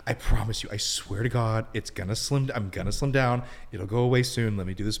know. I promise you. I swear to God, I'm gonna slim down. It'll go away soon. Let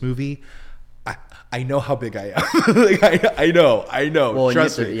me do this movie." I know how big I am. I know. Well,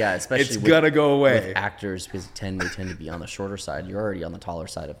 trust me. Yeah, especially it's gonna go away. With actors, because they tend to be on the shorter side. You're already on the taller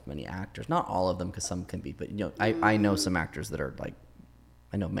side of many actors. Not all of them, because some can be. But I know some actors that are like,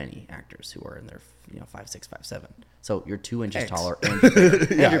 I know many actors who are in their 5'6", 5'7". So you're 2 inches taller and you're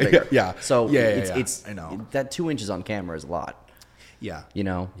bigger. You're bigger. Yeah. So it's I know that 2 inches on camera is a lot. Yeah.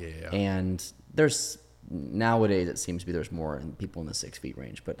 Yeah. And there's. Nowadays, it seems to be there's more people in the 6 feet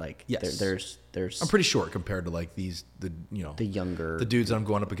range, but like there's. I'm pretty short compared to like the younger dudes that I'm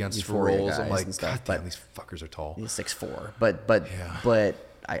going up against for roles. I'm like, stuff, God damn, these fuckers are tall. 6'4", but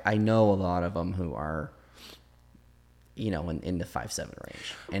I know a lot of them who are, in the 5'7"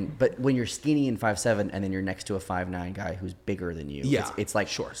 range, but when you're skinny in 5'7" and then you're next to a 5'9" guy who's bigger than you, it's like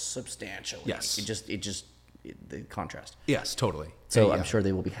substantially. Yes, the contrast. Yes, totally. So I'm sure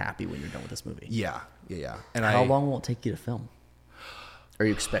they will be happy when you're done with this movie. Yeah. And how long will it take you to film? Are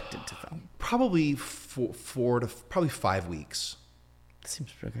you expected to film? Probably 4 to probably 5 weeks.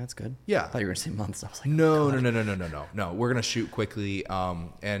 That's good. Yeah. I thought you were going to say months. I was like, no. We're going to shoot quickly,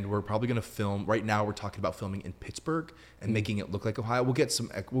 and we're probably going to film. Right now, we're talking about filming in Pittsburgh and making it look like Ohio. We'll get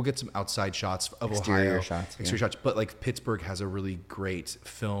some outside shots of exterior shots, but like Pittsburgh has a really great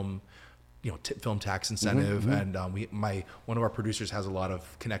film. Film tax incentive, and one of our producers has a lot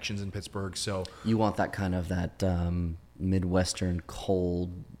of connections in Pittsburgh. So you want that kind of Midwestern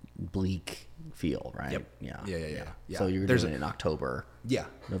cold, bleak feel, right? Yep. Yeah. So you're doing it in October. Yeah.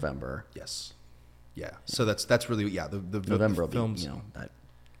 November. Yes. Yeah. So that's really the November the films. Will be, that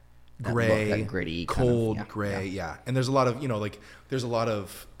gray, that gritty, cold, kind of, gray, yeah. And there's a lot of there's a lot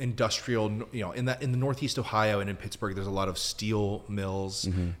of industrial, in the Northeast Ohio and in Pittsburgh, there's a lot of steel mills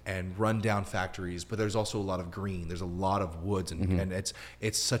and rundown factories, but there's also a lot of green. There's a lot of woods, and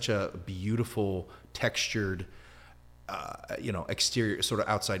it's such a beautiful textured, exterior sort of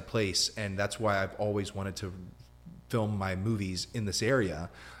outside place, and that's why I've always wanted to film my movies in this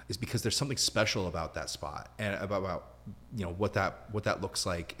area, is because there's something special about that spot and about what that looks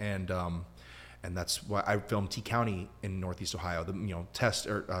like, and that's why I filmed T County in Northeast Ohio. The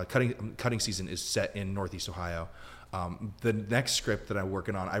cutting season is set in Northeast Ohio. The next script that I'm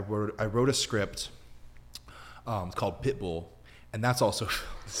working on, I wrote a script called Pitbull, and that's also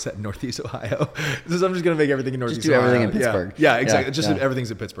set in Northeast Ohio. So I'm just gonna make everything in Northeast Ohio. Everything in Pittsburgh. Yeah, exactly.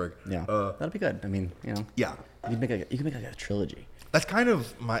 Everything's in Pittsburgh. Yeah, that'll be good. I mean, Yeah. You can make a trilogy. That's kind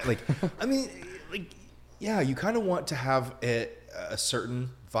of my you kind of want to have a certain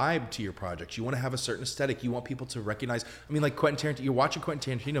vibe to your project. You want to have a certain aesthetic. You want people to recognize. Like Quentin Tarantino. You watch a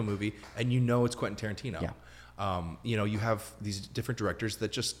Quentin Tarantino movie, and it's Quentin Tarantino. Yeah. You have these different directors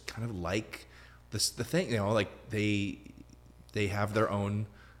that just kind of like the thing. Like they have their own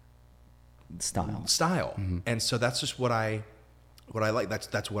style, and so that's just what I like.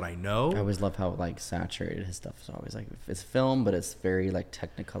 That's what I know. I always love how saturated his stuff is. Always it's film, but it's very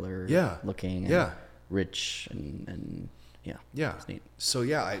Technicolor looking. And rich and it's neat. So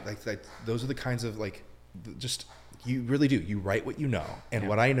I like those are the kinds of just you really do. You write what you know, and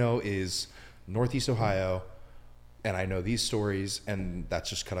what I know is Northeast Ohio, and I know these stories, and that's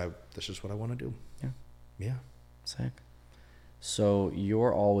just what I want to do. Yeah. Yeah. Sick. So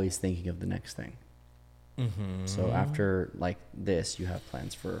you're always thinking of the next thing. Mm-hmm. So after like this, you have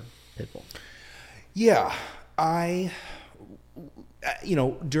plans for Pitbull. Yeah.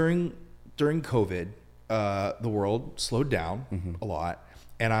 During COVID, the world slowed down a lot.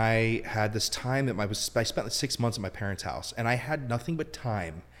 And I had this time I spent like 6 months at my parents' house, and I had nothing but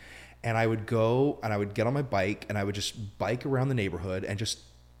time. And I would go and I would get on my bike and I would just bike around the neighborhood, and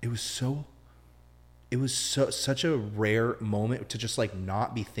it was such a rare moment to just like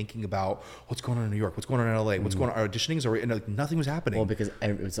not be thinking about what's going on in New York, what's going on in LA, what's going on, our auditionings, and like nothing was happening. Well, because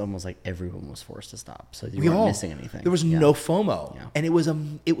it's almost like everyone was forced to stop, so you weren't missing anything. There was no FOMO, and it was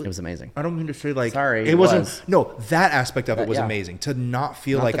amazing. I don't mean to say like sorry, it wasn't. No, that aspect of it was yeah. amazing. To not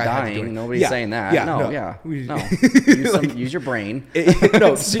feel Not like the I dying. had to do it. Nobody's saying that. Yeah, no. Use your brain.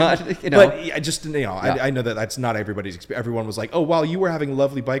 No, but I just I know that that's not everybody's experience. Everyone was like, oh, while you were having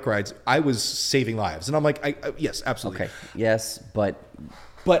lovely bike rides, I was saving lives, and I'm like, yes, absolutely. Okay. Yes, but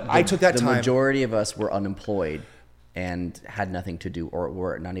I took that time. The majority of us were unemployed and had nothing to do, or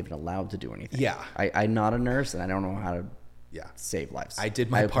were not even allowed to do anything. Yeah. I'm not a nurse, and I don't know how to save lives. I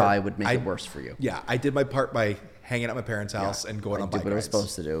did my part. Probably would make it worse for you. Yeah, I did my part by hanging out at my parents' house and going on bike rides. I did what I was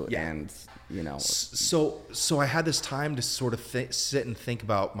supposed to do, and So I had this time to sort of sit and think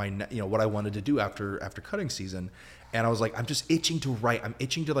about what I wanted to do after cutting season. And I was like, I'm just itching to write. I'm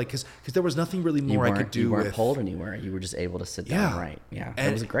itching to because there was nothing really more I could do. You weren't pulled anywhere. You were just able to sit down and write. Yeah, and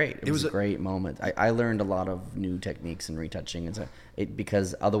it was great. It was a great moment. I learned a lot of new techniques and retouching, and so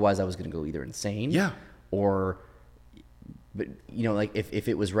because otherwise I was going to go either insane. Yeah. But like if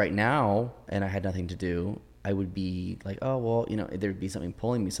it was right now and I had nothing to do, I would be like, oh well, there'd be something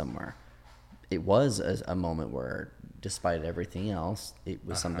pulling me somewhere. It was a moment where, despite everything else, it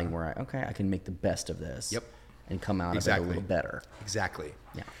was something where I can make the best of this. Yep. And come out of it a little better. Exactly.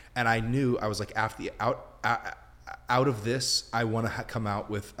 Yeah. And I knew, I was like, after out of this, I want to come out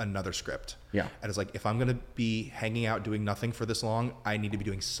with another script. Yeah. And it's like, if I'm going to be hanging out doing nothing for this long, I need to be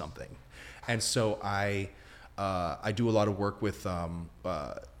doing something. And so I do a lot of work with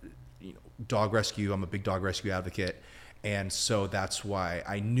dog rescue. I'm a big dog rescue advocate. And so that's why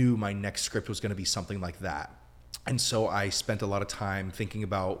I knew my next script was going to be something like that. And so I spent a lot of time thinking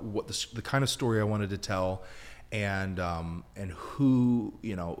about what the kind of story I wanted to tell, and who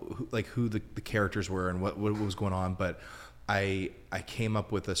the characters were and what was going on. But I came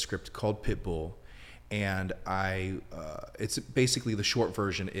up with a script called Pitbull, and it's basically, the short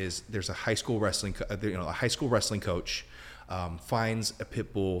version is, there's a high school wrestling coach finds a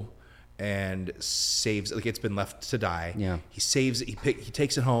pit bull and saves, like, it's been left to die. Yeah. He saves it. He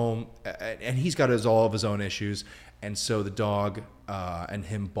takes it home, and he's got all of his own issues. And so the dog and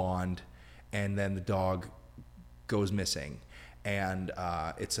him bond, and then the dog goes missing, and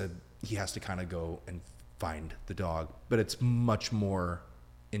he has to kind of go and find the dog. But it's much more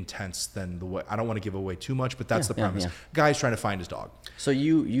intense than the way. I don't want to give away too much, but that's the premise. Yeah. Guy's trying to find his dog. So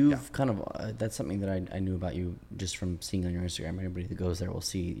you've kind of that's something that I knew about you just from seeing on your Instagram. Anybody that goes there will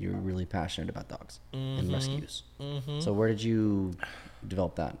see you're really passionate about dogs and rescues. Mm-hmm. So where did you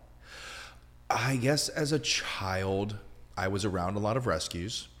develop that? I guess as a child, I was around a lot of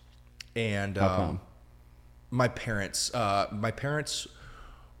rescues, and How come? My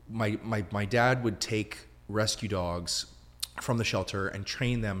dad would take rescue dogs from the shelter and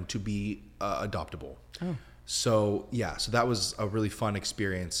train them to be adoptable. Oh. So that was a really fun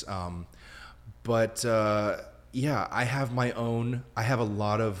experience. I have a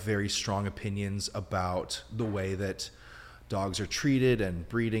lot of very strong opinions about the way that dogs are treated and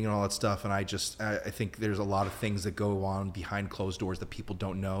breeding and all that stuff. And I think there's a lot of things that go on behind closed doors that people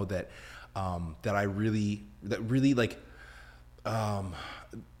don't know that really like,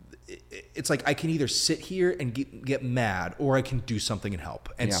 it's like I can either sit here and get mad, or I can do something and help.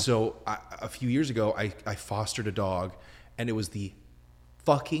 And so a few years ago, I fostered a dog, and it was the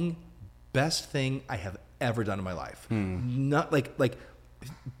fucking best thing I have ever done in my life. Not like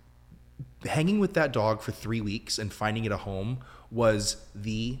hanging with that dog for 3 weeks and finding it a home was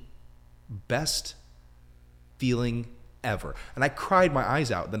the best feeling ever. And I cried my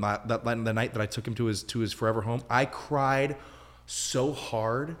eyes out the night that I took him to his forever home. I cried so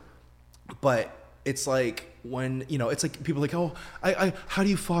hard. But it's like when, it's like people are like, oh, I how do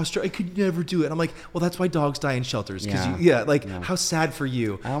you foster? I could never do it. I'm like, well, that's why dogs die in shelters. How sad for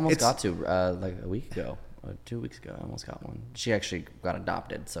you. I almost got to like a week ago, 2 weeks ago. I almost got one. She actually got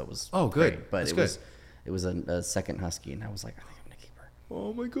adopted, so it was good. Great. But that's it was a second husky, and I was like, I think I'm gonna keep her.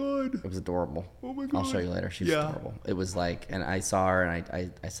 Oh my god. It was adorable. Oh my god. I'll show you later. She was adorable. It was like, and I saw her,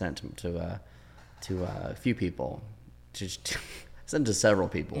 and I sent it to to a few people, just sent to several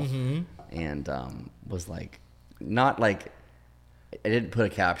people, and was like, not like, I didn't put a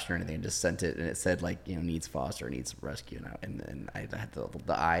caption or anything. I just sent it, and it said like, you know, needs foster, needs rescue, and I had the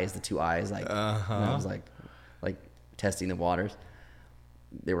eyes, the two eyes, like, and I was like testing the waters.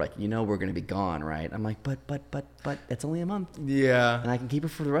 They were like, you know, we're gonna be gone, right? I'm like, but it's only a month, Yeah, and I can keep her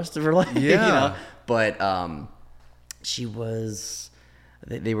for the rest of her life, Yeah. you know. But she was,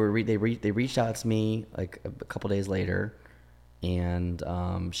 they reached out to me like a couple days later, and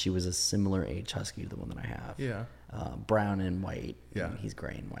she was a similar age husky to the one that I have. Yeah. Brown and white. Yeah. And he's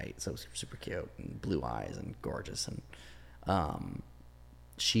gray and white, so super cute, and blue eyes and gorgeous. And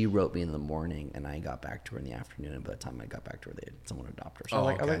she wrote me in the morning, and I got back to her in the afternoon. And by the time I got back to her, someone adopted her. So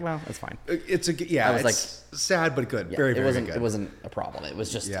I was like, well, that's fine. It's I was like, sad but good. Yeah, Very good. good. It wasn't a problem. It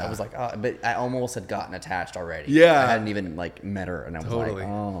was just, Yeah. I was like, oh, but I almost had gotten attached already. Yeah. I hadn't even like met her, and I was Totally. like,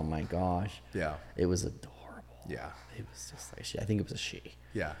 oh my gosh. Yeah. It was adorable. Yeah. It was just like, I think it was a she.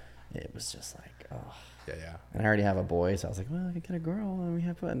 Yeah. It was just like, oh. Yeah. Yeah. And I already have a boy, so I was like, well, I can get a girl, and we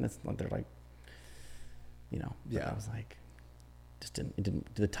have fun. And it's like, they're like, you know. But Yeah. I was like,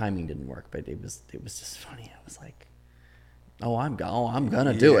 the timing didn't work, but it was just funny. I was like, I'm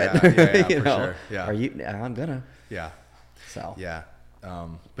gonna do it. Yeah, you for know? sure. Yeah. I'm gonna. Yeah. So. Yeah.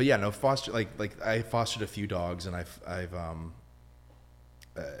 But yeah, no, foster, like I fostered a few dogs, and I've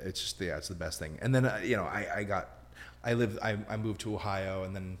it's just, it's the best thing. And then, you know, I moved to Ohio,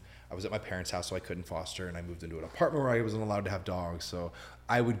 and then I was at my parents' house, so I couldn't foster, and I moved into an apartment where I wasn't allowed to have dogs. So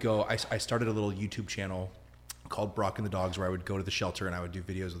I would go, I started a little YouTube channel called Brock and the Dogs, where I would go to the shelter and I would do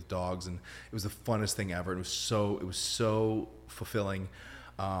videos with dogs, and it was the funnest thing ever. It was so fulfilling.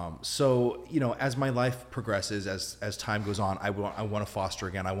 So, you know, as my life progresses, as time goes on, I want to foster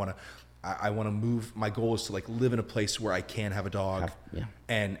again. I want to move. My goal is to like live in a place where I can have a dog,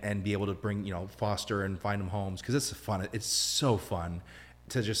 and be able to bring, you know, foster and find them homes, because it's fun. It's so fun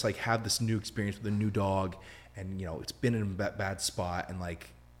to just like have this new experience with a new dog, and, you know, it's been in a bad spot, and like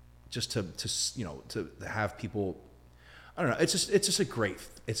just to you know, to have people, I don't know. It's just a great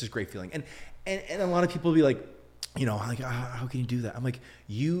feeling, and a lot of people will be like, you know, like, how can you do that? I'm like,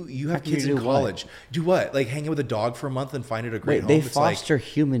 you have kids in college. Do what? Like hang out with a dog for a month and find it a great home? They foster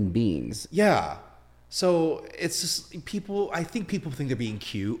human beings. Yeah. So it's just people. I think people think they're being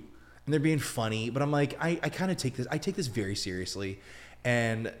cute and they're being funny, but I'm like, I kind of take this very seriously,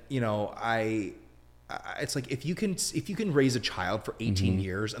 and, you know, it's like, if you can raise a child for 18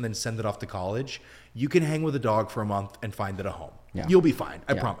 years and then send it off to college, you can hang with a dog for a month and find it a home. Yeah. You'll be fine.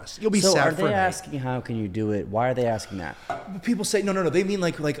 I promise. You'll be sad for a night. So are they asking, how can you do it? Why are they asking that? People say, no. They mean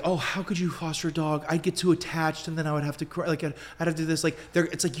like, oh, how could you foster a dog? I'd get too attached, and then I would have to cry. Like, I'd have to do this. Like,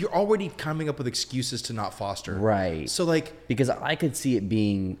 it's like you're already coming up with excuses to not foster. Right. So like, because I could see it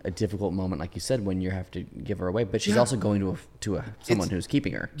being a difficult moment, like you said, when you have to give her away, but she's also going to someone who's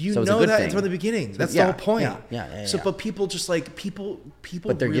keeping her. You so know it's a good that thing. from the beginning. That's the whole point. Yeah. So, but people just like people.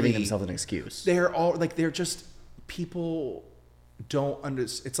 But they're really, giving themselves an excuse. They're just people. Don't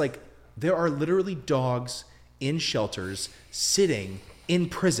understand. It's like there are literally dogs in shelters sitting in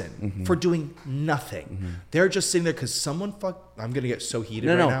prison for doing nothing. They're just sitting there because someone I'm gonna get so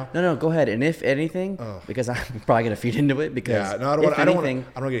heated now. No. Go ahead. And if anything, because I'm probably gonna feed into it, because I don't want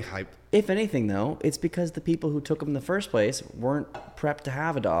to get hyped. If anything, though, it's because the people who took them in the first place weren't prepped to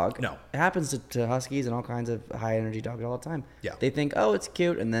have a dog. No, it happens to huskies and all kinds of high energy dogs all the time. Yeah, they think, oh, it's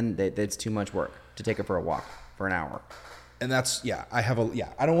cute, and then it's too much work to take her for a walk for an hour. And that's, I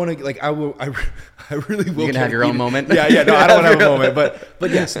don't want to, like, I really will. You're gonna have your own moment. No, I don't want to have a moment,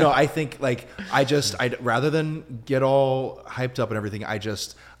 but yes, no, I think like, I'd rather than get all hyped up and everything, I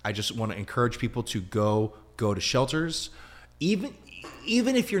just want to encourage people to go to shelters, even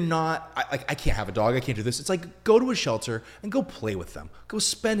if you're not, I can't have a dog, I can't do this. It's like, go to a shelter and go play with them. Go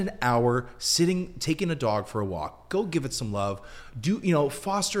spend an hour taking a dog for a walk. Go give it some love.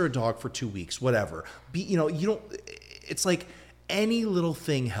 Foster a dog for 2 weeks, whatever. It's like any little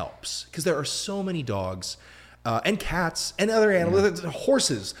thing helps, because there are so many dogs and cats and other animals,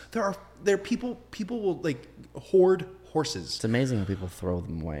 horses. There are people will like hoard horses. It's amazing how people throw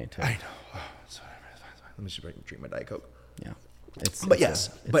them away too. I know. Let me just drink my Diet Coke. Yeah. It's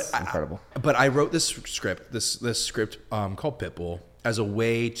incredible. But I wrote this script called Pitbull as a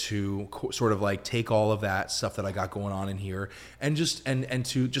way to sort of like take all of that stuff that I got going on in here, and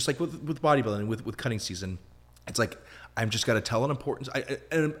to just like with bodybuilding, with cutting season, it's like, I'm just got to tell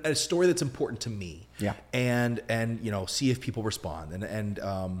a story that's important to me. Yeah. And see if people respond.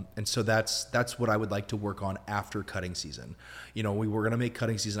 And so that's what I would like to work on after cutting season. We were going to make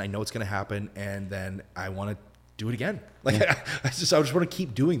cutting season. I know it's going to happen. And then I want to do it again. Like I just want to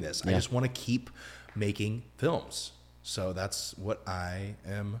keep doing this. Yeah. I just want to keep making films. So that's what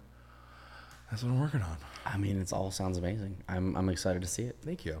I'm working on. I mean, it all sounds amazing. I'm excited to see it.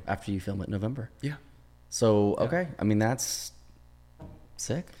 Thank you. After you film it in November. Yeah. So, okay. I mean, that's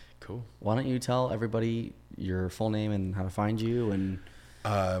sick. Cool. Why don't you tell everybody your full name and how to find you? And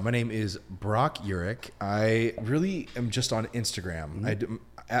my name is Brock Yurich. I really am just on Instagram.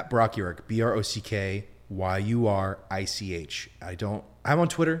 At Brock Yurich, BrockYurich. I'm on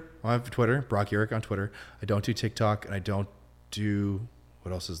Twitter. I have Twitter, Brock Yurich on Twitter. I don't do TikTok, and I don't do,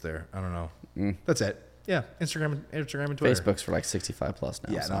 what else is there? I don't know. That's it. Yeah, Instagram and Twitter. Facebook's for like 65 plus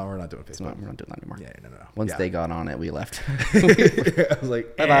now. Yeah, so no, we're not doing Facebook. we're not doing that anymore. Yeah, no. Once they got on it, we left. I was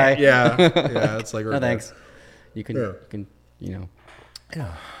like, Bye-bye. Yeah, it's like, No thanks. You can, Yeah.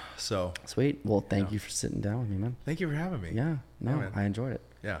 So Sweet. Well, thank you for sitting down with me, man. thank you for having me. Yeah. No, man. I enjoyed it.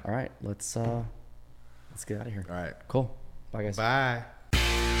 Yeah. All right. Let's get out of here. All right. Cool. Bye, guys. Bye.